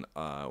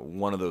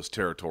one of those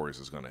territories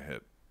is going to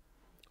hit.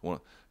 I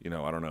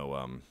don't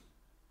know,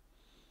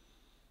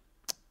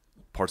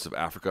 parts of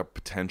Africa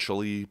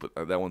potentially, but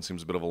that one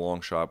seems a bit of a long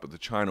shot. But the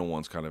China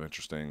one's kind of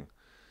interesting.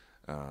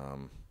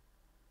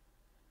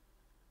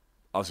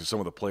 Obviously, some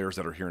of the players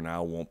that are here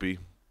now won't be.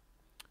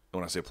 And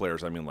when I say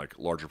players, I mean like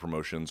larger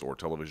promotions or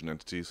television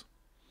entities.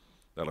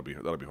 That'll be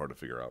hard to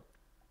figure out.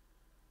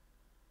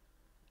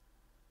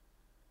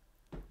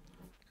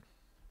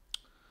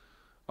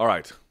 All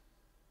right.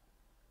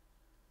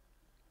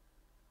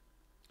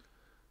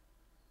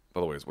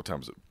 By the way, what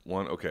time is it?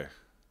 1? Okay.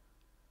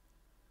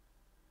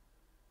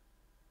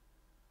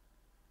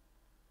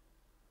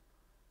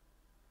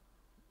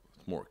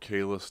 More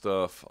Kayla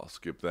stuff. I'll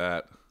skip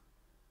that.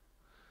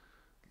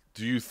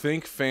 Do you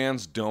think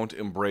fans don't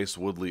embrace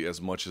Woodley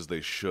as much as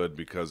they should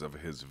because of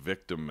his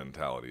victim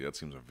mentality? That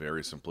seems a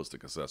very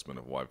simplistic assessment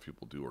of why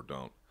people do or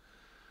don't.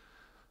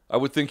 I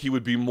would think he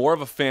would be more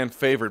of a fan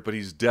favorite, but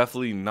he's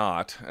definitely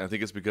not. I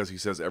think it's because he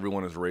says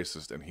everyone is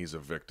racist and he's a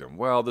victim.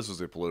 Well, this is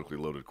a politically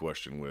loaded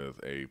question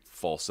with a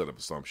false set of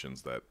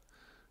assumptions that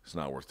It's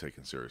not worth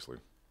taking seriously.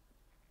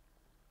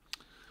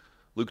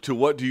 Luke, to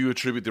what do you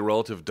attribute the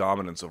relative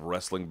dominance of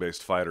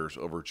wrestling-based fighters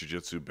over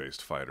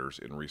jiu-jitsu-based fighters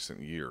in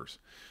recent years?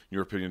 In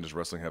your opinion, does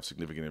wrestling have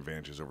significant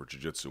advantages over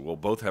jiu-jitsu? Well,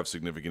 both have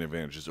significant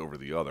advantages over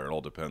the other. It all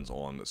depends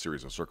on a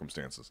series of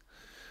circumstances.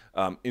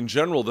 In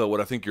general, though, what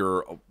do you think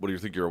you're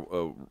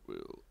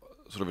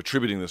sort of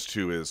attributing this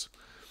to is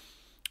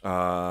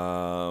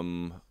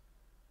there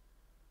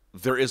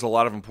is a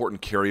lot of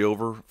important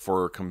carryover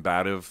for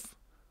combative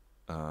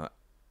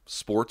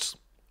sports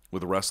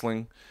with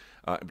wrestling.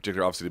 In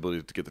particular, obviously, the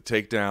ability to get the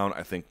takedown.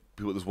 I think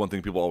there's one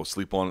thing people always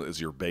sleep on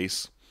is your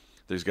base.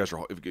 These guys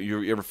are, if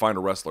you ever find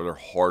a wrestler, they're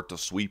hard to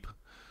sweep,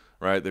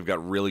 right? They've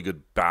got really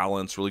good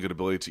balance, really good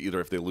ability to either,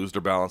 if they lose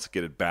their balance,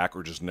 get it back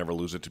or just never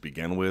lose it to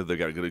begin with. They've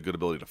got a good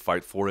ability to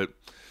fight for it.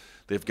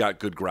 They've got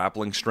good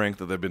grappling strength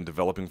that they've been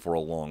developing for a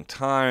long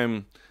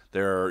time.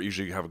 They're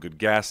usually have a good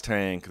gas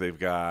tank. They've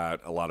got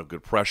a lot of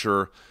good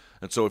pressure.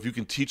 And so if you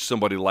can teach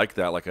somebody like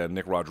that, like a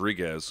Nick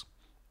Rodriguez,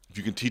 if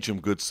you can teach him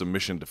good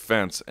submission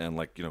defense and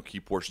key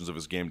portions of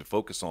his game to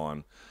focus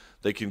on,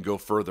 they can go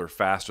further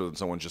faster than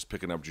someone just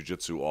picking up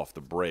jiu-jitsu off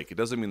the break. It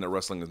doesn't mean that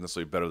wrestling is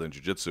necessarily better than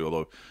jiu-jitsu,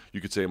 although you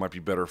could say it might be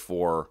better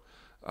for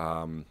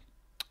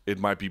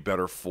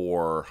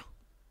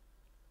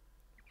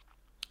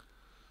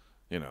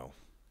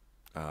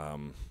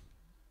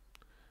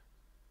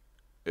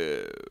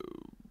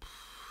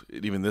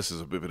even this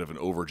is a bit of an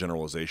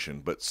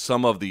overgeneralization, but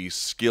some of the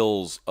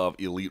skills of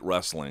elite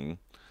wrestling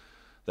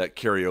that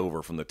carry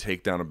over from the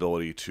takedown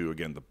ability to,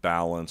 again, the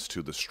balance,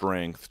 to the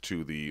strength,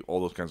 to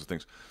all those kinds of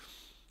things.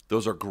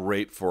 Those are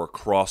great for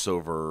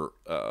crossover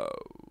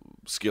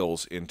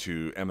skills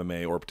into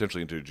MMA or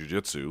potentially into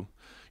jiu-jitsu.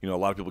 A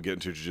lot of people get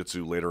into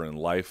jiu-jitsu later in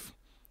life,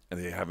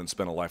 and they haven't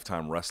spent a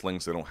lifetime wrestling,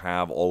 so they don't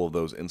have all of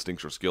those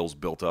instincts or skills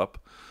built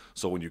up.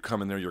 So when you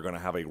come in there, you're going to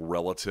have a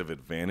relative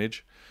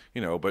advantage.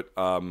 But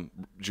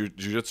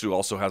jiu-jitsu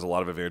also has a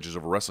lot of advantages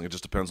over wrestling. It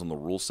just depends on the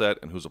rule set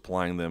and who's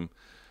applying them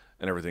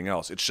and everything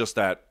else. It's just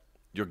that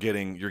you're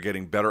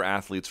getting better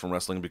athletes from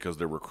wrestling because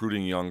they're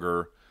recruiting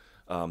younger.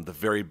 The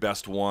very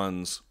best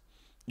ones,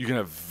 you can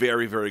have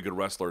very, very good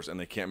wrestlers and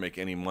they can't make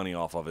any money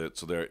off of it.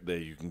 So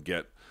you can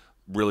get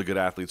really good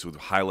athletes with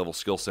high-level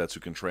skill sets who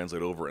can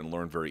translate over and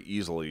learn very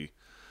easily.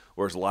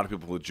 Whereas a lot of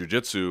people with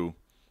jiu-jitsu,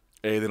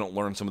 they don't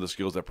learn some of the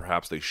skills that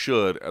perhaps they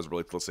should as it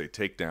relates to, let's say,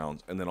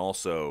 takedowns, and then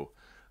also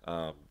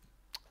they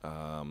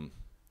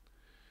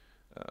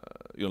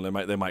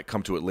might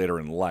come to it later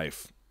in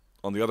life.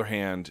 On the other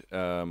hand,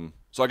 so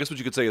I guess what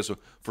you could say is, so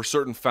for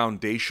certain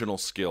foundational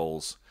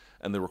skills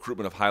and the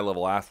recruitment of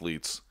high-level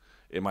athletes,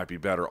 it might be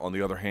better. On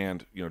the other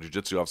hand,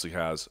 jiu-jitsu obviously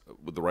has,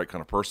 with the right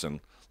kind of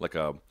person, like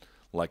a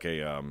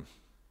Buchecha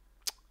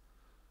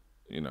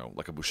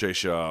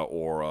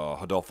or a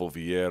Rodolfo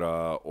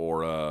Vieira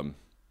or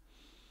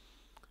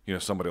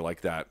somebody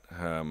like that,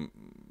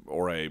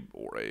 or a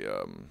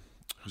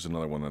who's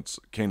another one that's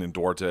Kenan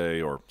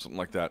Duarte or something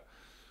like that.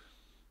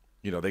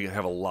 They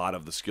have a lot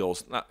of the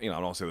skills. I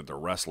don't say that they're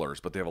wrestlers,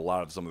 but they have a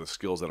lot of some of the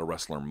skills that a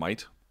wrestler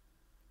might.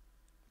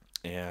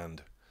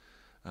 And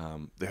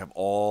they have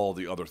all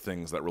the other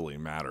things that really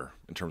matter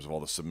in terms of all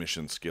the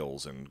submission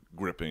skills and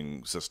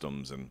gripping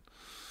systems and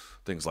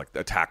things like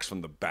attacks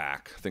from the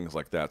back, things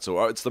like that.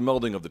 So it's the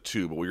melding of the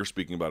two. But what you're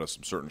speaking about is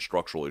some certain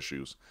structural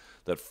issues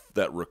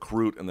that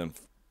recruit and then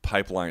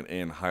pipeline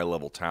in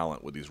high-level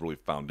talent with these really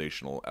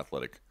foundational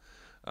athletic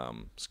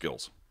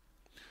skills.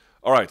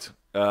 All right.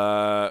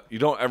 You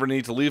don't ever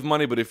need to leave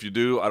money, but if you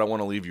do, I don't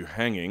want to leave you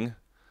hanging.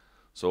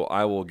 So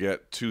I will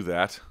get to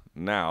that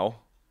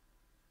now.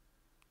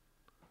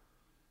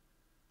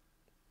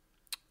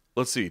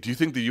 Let's see. Do you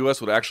think the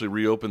U.S. would actually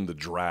reopen the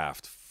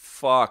draft?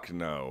 Fuck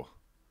no.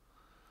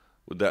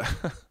 Would that...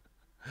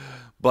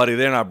 Buddy,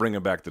 they're not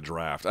bringing back the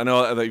draft. I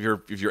know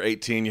that if you're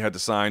 18, you had to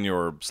sign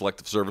your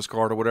selective service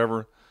card or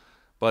whatever.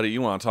 Buddy,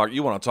 you want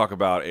to talk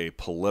about a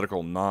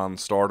political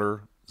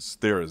non-starter?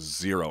 There is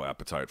zero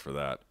appetite for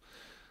that.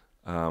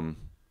 Can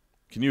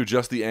you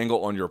adjust the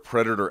angle on your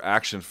Predator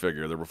action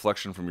figure? The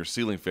reflection from your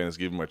ceiling fan is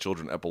giving my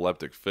children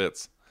epileptic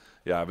fits.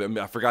 Yeah,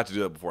 I forgot to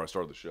do that before I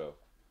started the show.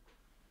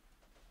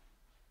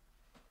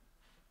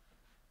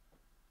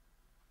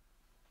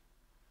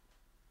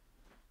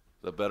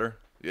 Is that better?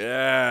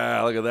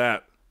 Yeah, look at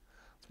that.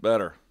 It's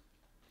better.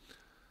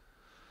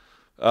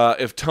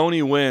 If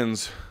Tony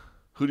wins,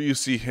 who do you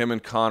see him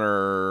and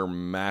Conor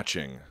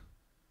matching?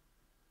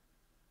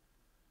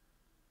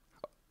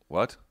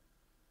 What?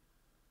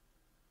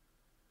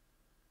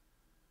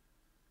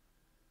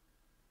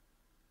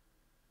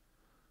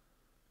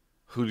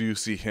 Who do you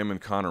see him and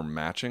Conor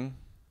matching?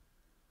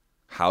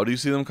 How do you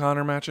see them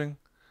Conor matching?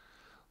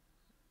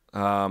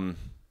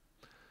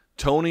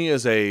 Tony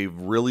is a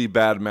really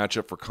bad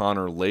matchup for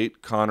Conor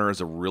late. Conor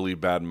is a really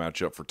bad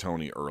matchup for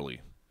Tony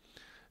early.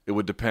 It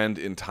would depend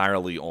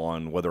entirely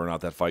on whether or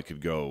not that fight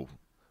could go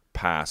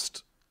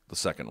past the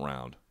second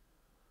round.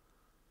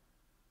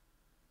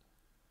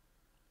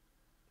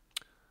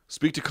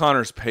 Speak to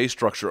Conor's pay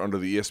structure under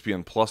the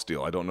ESPN Plus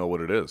deal. I don't know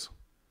what it is.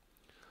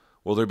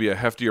 Will there be a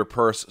heftier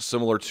purse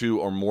similar to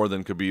or more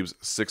than Khabib's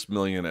 $6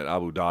 million at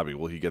Abu Dhabi?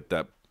 Will he get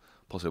that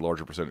plus a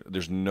larger percentage?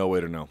 There's no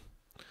way to know.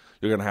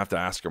 You're going to have to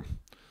ask him.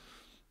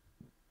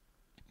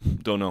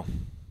 Don't know.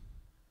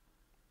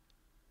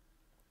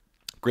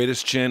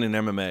 Greatest chin in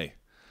MMA.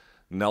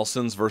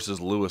 Nelson's versus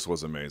Lewis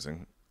was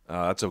amazing.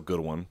 That's a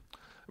good one.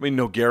 I mean,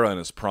 Nogueira in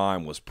his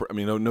prime was...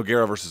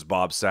 Nogueira versus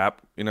Bob Sapp,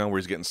 where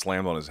he's getting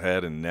slammed on his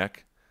head and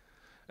neck,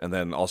 and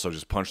then also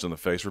just punched in the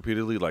face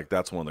repeatedly. Like,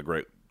 that's one of the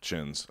great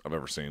chins I've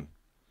ever seen.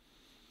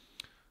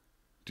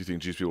 Do you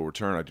think GSP will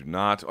return? I do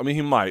not. I mean,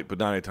 he might, but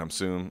not anytime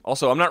soon.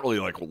 Also, I'm not really,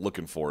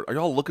 looking for it. Are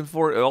y'all looking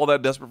for it? All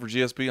that desperate for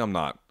GSP? I'm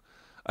not.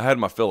 I had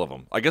my fill of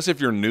them. I guess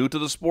if you're new to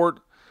the sport,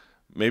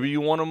 maybe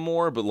you want him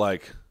more, but,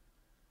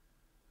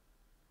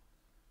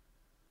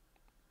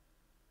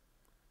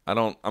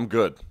 I'm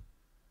good.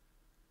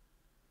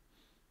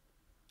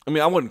 I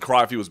mean, I wouldn't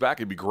cry if he was back.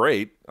 It'd be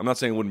great. I'm not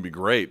saying it wouldn't be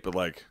great, but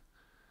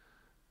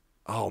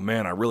oh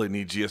man, I really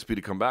need GSP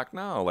to come back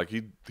now. I've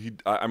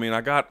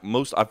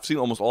seen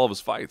almost all of his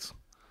fights.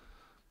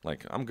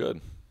 I'm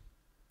good.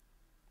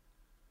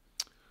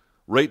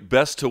 Rate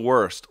best to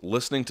worst.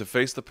 Listening to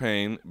Face the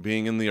Pain,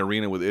 being in the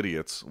arena with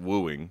idiots,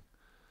 wooing.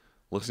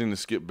 Listening to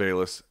Skip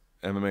Bayless,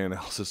 MMA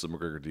analysis of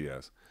McGregor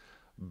Diaz.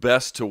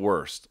 Best to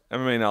worst.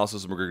 MMA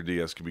analysis of McGregor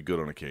Diaz could be good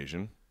on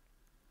occasion.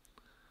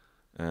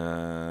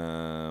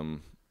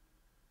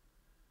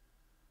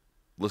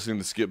 Listening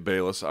to Skip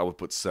Bayless, I would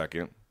put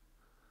second.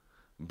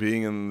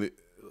 Being in the...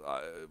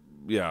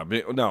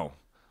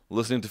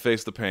 Listening to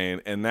Face the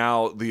Pain, and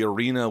now the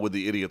arena with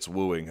the idiots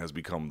wooing has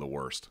become the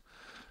worst.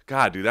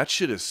 God, dude, that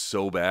shit is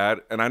so bad.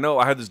 And I know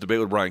I had this debate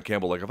with Brian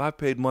Campbell, if I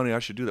paid money, I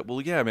should do that.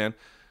 Well, yeah, man.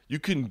 You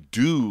can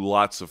do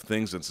lots of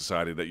things in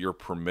society that you're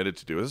permitted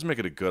to do. It doesn't make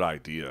it a good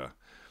idea.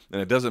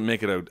 And it doesn't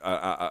make it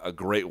a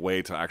great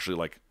way to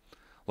actually,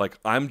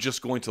 I'm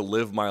just going to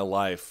live my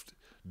life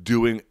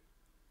doing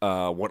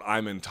what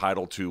I'm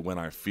entitled to when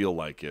I feel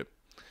like it.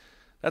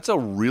 That's a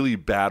really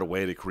bad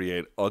way to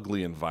create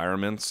ugly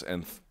environments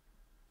and,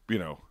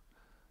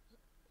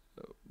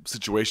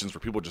 situations where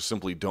people just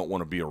simply don't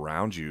want to be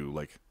around you.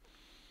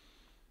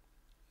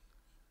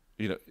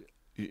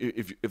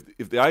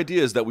 If the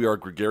idea is that we are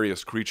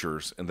gregarious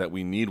creatures and that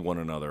we need one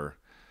another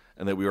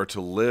and that we are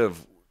to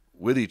live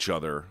with each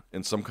other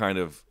in some kind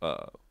of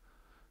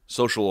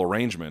social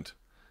arrangement,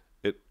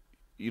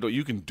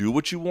 you can do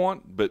what you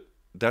want, but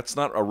that's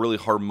not a really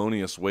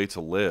harmonious way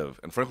to live.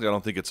 And frankly, I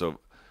don't think it's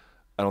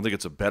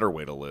a better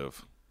way to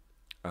live.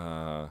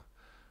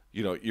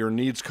 Your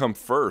needs come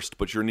first,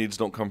 but your needs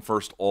don't come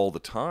first all the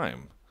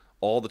time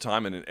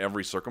and in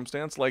every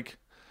circumstance.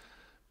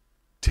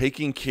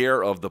 Taking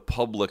care of the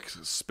public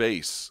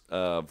space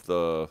of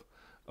your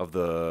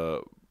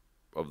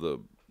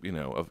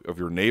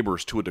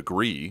neighbors to a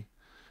degree,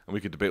 and we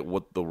could debate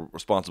what the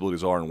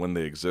responsibilities are and when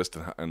they exist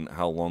and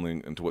how long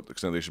and to what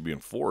extent they should be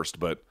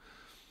enforced. But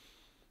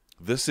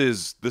this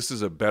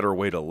is a better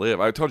way to live.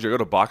 I told you, I go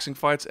to boxing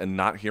fights and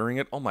not hearing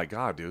it. Oh my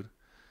God, dude.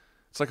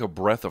 It's like a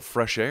breath of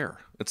fresh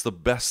air. It's the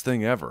best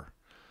thing ever.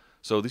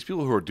 So these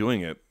people who are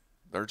doing it,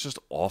 they're just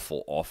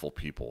awful, awful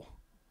people.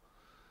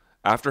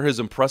 After his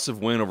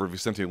impressive win over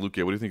Vicente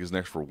Luque, what do you think is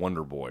next for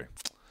Wonder Boy?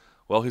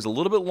 Well, he's a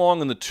little bit long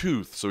in the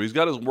tooth, so he's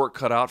got his work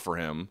cut out for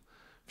him.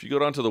 If you go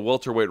down to the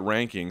welterweight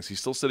rankings, he's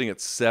still sitting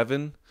at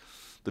 7.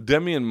 The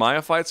Demian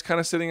Maia fight's kind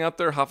of sitting out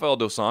there, Rafael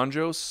dos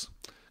Anjos,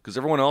 because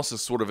everyone else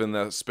is sort of in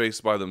that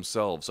space by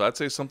themselves. So I'd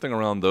say something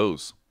around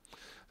those.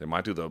 They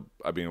might do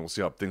we'll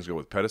see how things go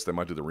with Pettis. They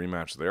might do the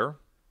rematch there.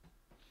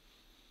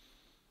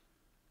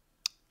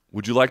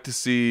 Would you like to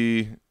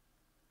see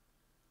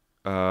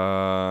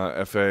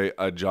F.A.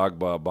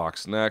 Ajagba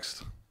box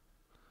next?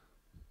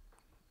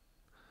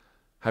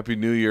 Happy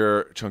New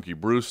Year, Chunky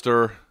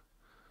Brewster.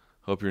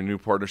 Hope your new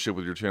partnership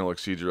with your channel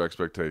exceeds your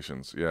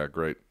expectations. Yeah,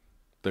 great.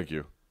 Thank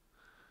you.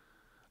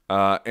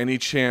 Any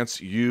chance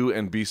you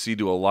and BC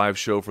do a live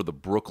show for the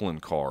Brooklyn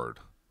card?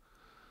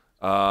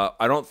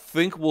 I don't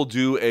think we'll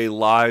do a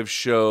live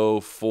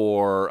show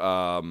for...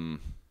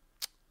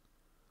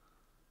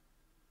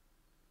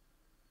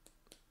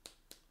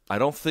 I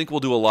don't think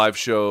we'll do a live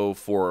show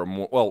for...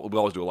 we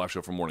always do a live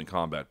show for Morning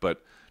Combat,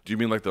 but do you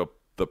mean the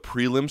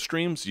prelim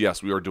streams?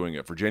 Yes, we are doing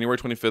it. For January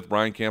 25th,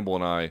 Brian Campbell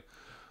and I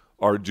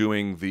are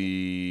doing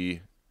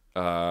the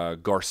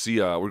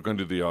Garcia... We're going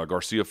to do the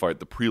Garcia fight,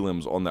 the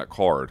prelims on that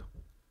card.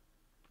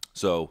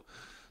 So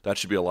that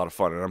should be a lot of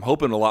fun. And I'm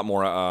hoping a lot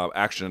more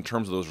action in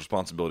terms of those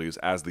responsibilities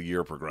as the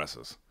year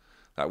progresses.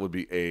 That would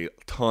be a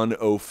ton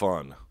of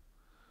fun.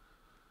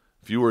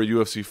 If you were a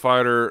UFC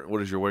fighter,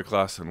 what is your weight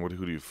class and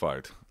who do you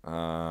fight?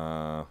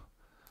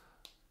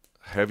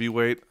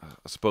 Heavyweight.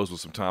 I suppose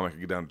with some time I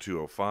could get down to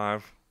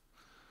 205.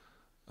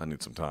 I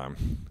need some time.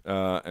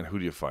 And who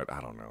do you fight?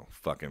 I don't know.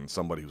 Fucking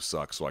somebody who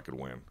sucks so I could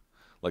win.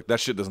 That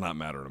shit does not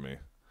matter to me.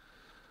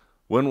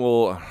 When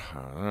will...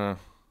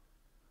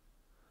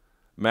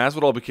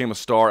 Masvidal became a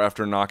star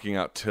after knocking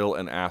out Till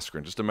and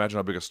Askren. Just imagine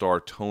how big a star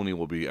Tony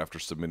will be after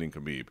submitting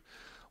Khabib.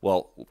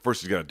 Well,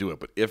 first he's got to do it,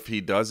 but if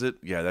he does it,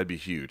 yeah, that'd be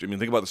huge. I mean,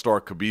 think about the star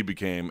Khabib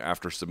became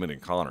after submitting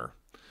Conor.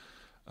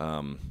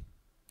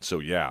 So,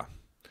 yeah.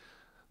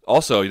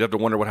 Also, you'd have to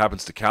wonder what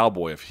happens to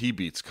Cowboy if he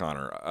beats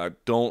Conor. I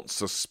don't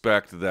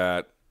suspect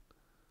that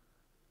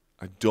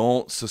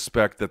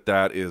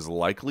that is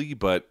likely,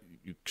 but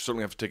you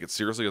certainly have to take it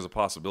seriously as a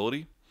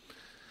possibility.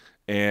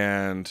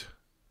 And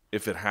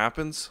if it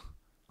happens,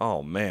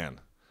 oh, man,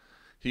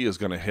 he is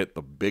going to hit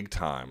the big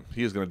time.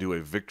 He is going to do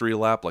a victory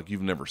lap like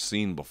you've never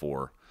seen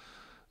before.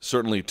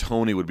 Certainly,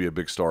 Tony would be a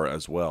big star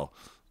as well.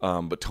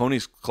 But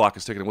Tony's clock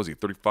is ticking. Was he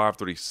 35,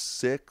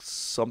 36,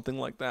 something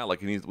like that?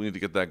 Like we need to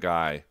get that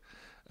guy.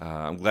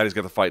 I'm glad he's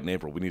got the fight in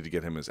April. We need to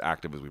get him as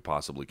active as we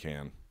possibly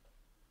can.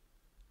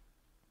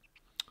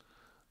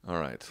 All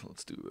right,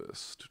 let's do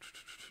this.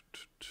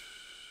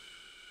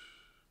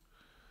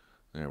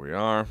 There we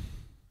are.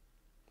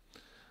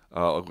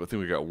 I think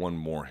we got one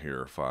more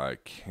here if I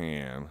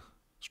can.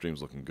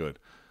 Stream's looking good.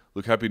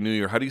 Luke, Happy New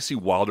Year. How do you see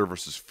Wilder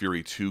versus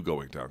Fury 2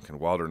 going down? Can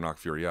Wilder knock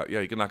Fury out? Yeah,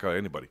 he can knock out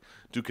anybody.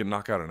 Dude can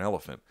knock out an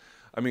elephant.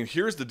 I mean,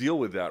 here's the deal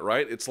with that,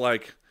 right? It's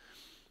like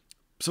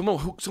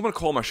someone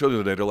called my show the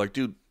other day. They're like,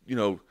 dude, you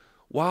know,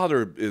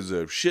 Wilder is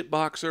a shit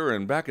boxer,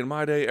 and back in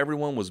my day,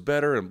 everyone was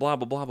better, and blah,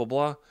 blah, blah, blah,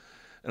 blah.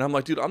 And I'm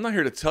like, dude, I'm not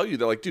here to tell you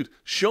that. Like, dude,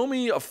 show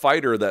me a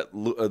fighter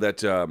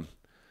that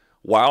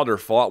Wilder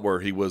fought where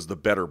he was the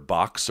better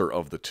boxer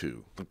of the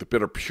two, like the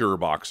better pure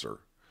boxer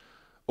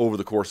over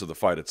the course of the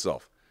fight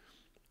itself.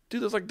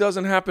 Dude, this like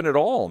doesn't happen at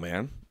all,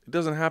 man. It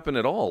doesn't happen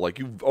at all. Like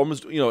you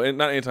almost, you know, and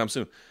not anytime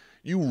soon.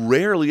 You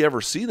rarely ever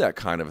see that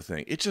kind of a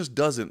thing. It just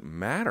doesn't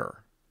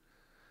matter.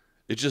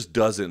 It just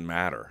doesn't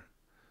matter.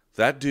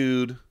 That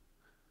dude,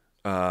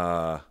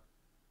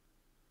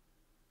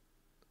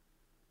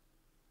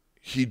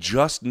 he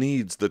just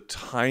needs the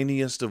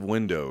tiniest of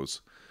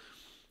windows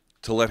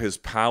to let his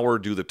power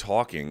do the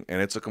talking,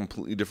 and it's a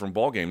completely different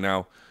ballgame.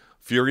 Now,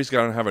 Fury's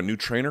got to have a new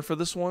trainer for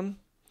this one.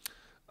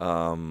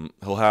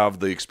 He'll have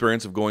the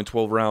experience of going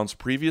 12 rounds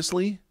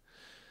previously.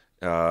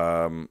 You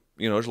know,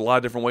 there's a lot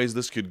of different ways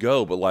this could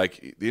go, but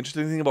like the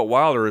interesting thing about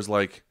Wilder is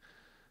like,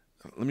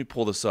 let me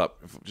pull this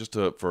up just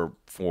for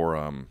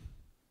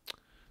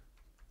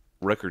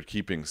record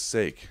keeping's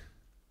sake.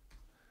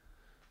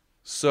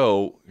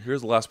 So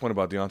here's the last point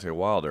about Deontay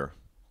Wilder.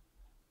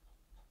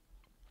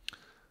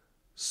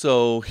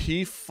 So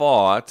he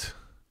fought.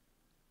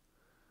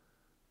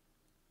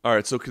 All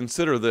right, so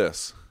consider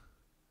this.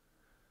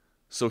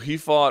 So he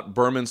fought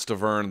Berman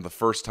Stavern the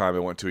first time it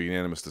went to a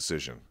unanimous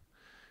decision.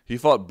 He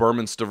fought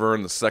Berman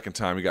Stavern the second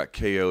time. He got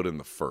KO'd in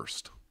the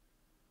first.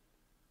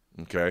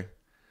 Okay.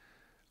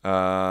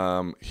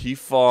 He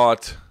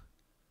fought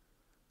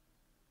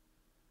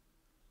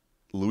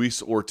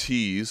Luis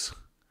Ortiz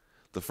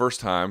the first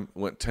time,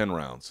 went 10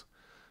 rounds.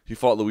 He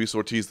fought Luis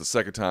Ortiz the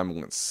second time and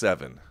went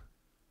 7.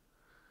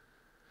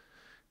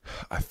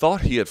 I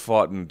thought he had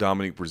fought in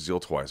Dominique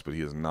Breazeale twice, but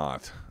he has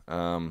not.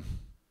 I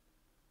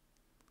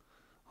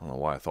don't know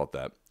why I thought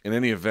that. In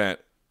any event,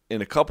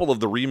 in a couple of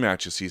the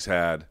rematches he's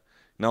had,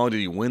 not only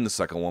did he win the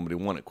second one, but he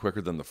won it quicker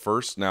than the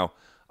first. Now,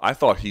 I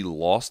thought he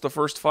lost the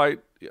first fight.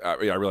 I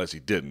realized he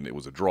didn't. It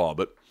was a draw.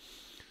 But,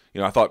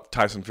 you know, I thought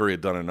Tyson Fury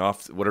had done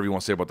enough. Whatever you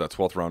want to say about that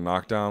 12th round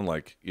knockdown,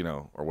 like, you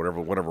know, or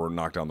whatever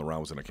knockdown the round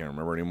was in, I can't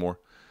remember anymore.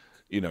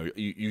 You know,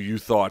 you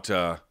thought,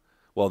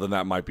 well, then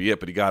that might be it.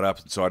 But he got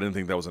up, so I didn't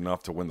think that was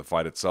enough to win the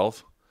fight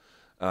itself.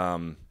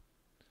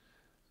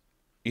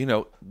 You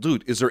know,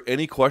 dude, is there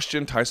any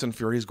question Tyson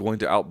Fury is going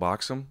to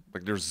outbox him?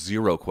 Like, there's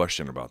zero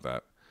question about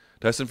that.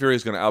 Tyson Fury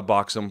is going to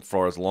outbox him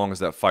for as long as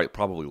that fight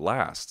probably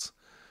lasts.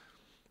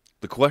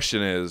 The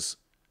question is,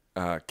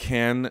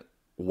 can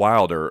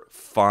Wilder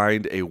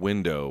find a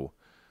window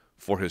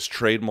for his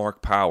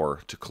trademark power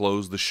to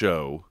close the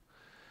show?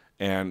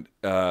 And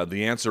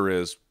the answer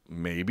is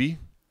maybe.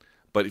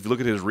 But if you look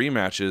at his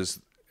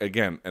rematches,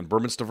 again, and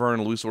Berman Stavern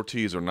and Luis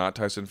Ortiz are not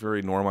Tyson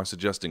Fury, nor am I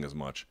suggesting as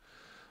much.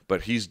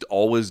 But he's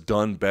always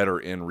done better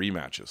in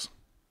rematches.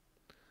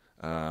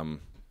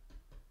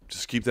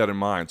 Just keep that in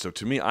mind. So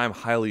to me, I'm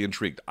highly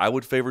intrigued. I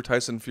would favor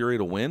Tyson Fury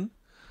to win,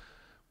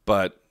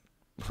 but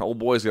old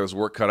boy's got his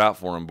work cut out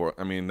for him.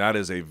 I mean, that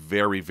is a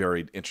very,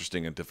 very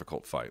interesting and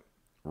difficult fight.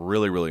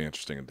 Really, really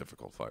interesting and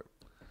difficult fight.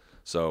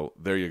 So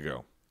there you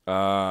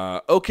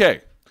go.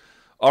 Okay.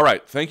 All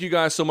right. Thank you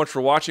guys so much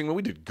for watching.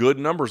 We did good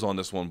numbers on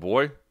this one,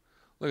 boy.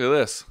 Look at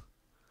this.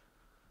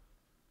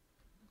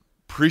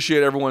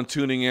 Appreciate everyone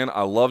tuning in.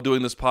 I love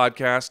doing this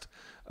podcast.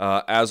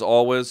 As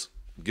always,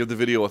 give the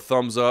video a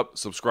thumbs up.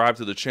 Subscribe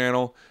to the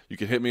channel. You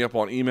can hit me up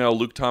on email,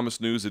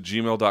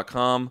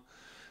 lukethomasnews@gmail.com.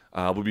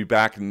 We'll be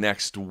back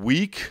next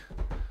week.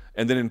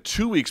 And then in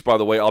 2 weeks, by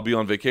the way, I'll be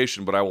on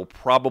vacation, but I will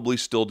probably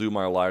still do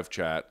my live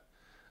chat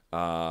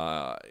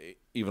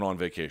even on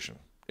vacation.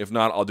 If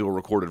not, I'll do a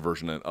recorded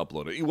version and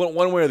upload it.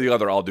 One way or the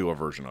other, I'll do a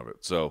version of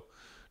it. So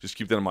just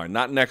keep that in mind.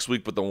 Not next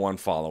week, but the one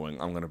following.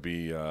 I'm going to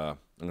be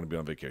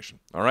on vacation.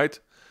 All right?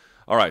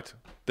 All right.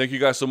 Thank you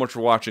guys so much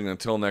for watching.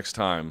 Until next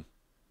time,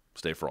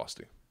 stay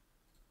frosty.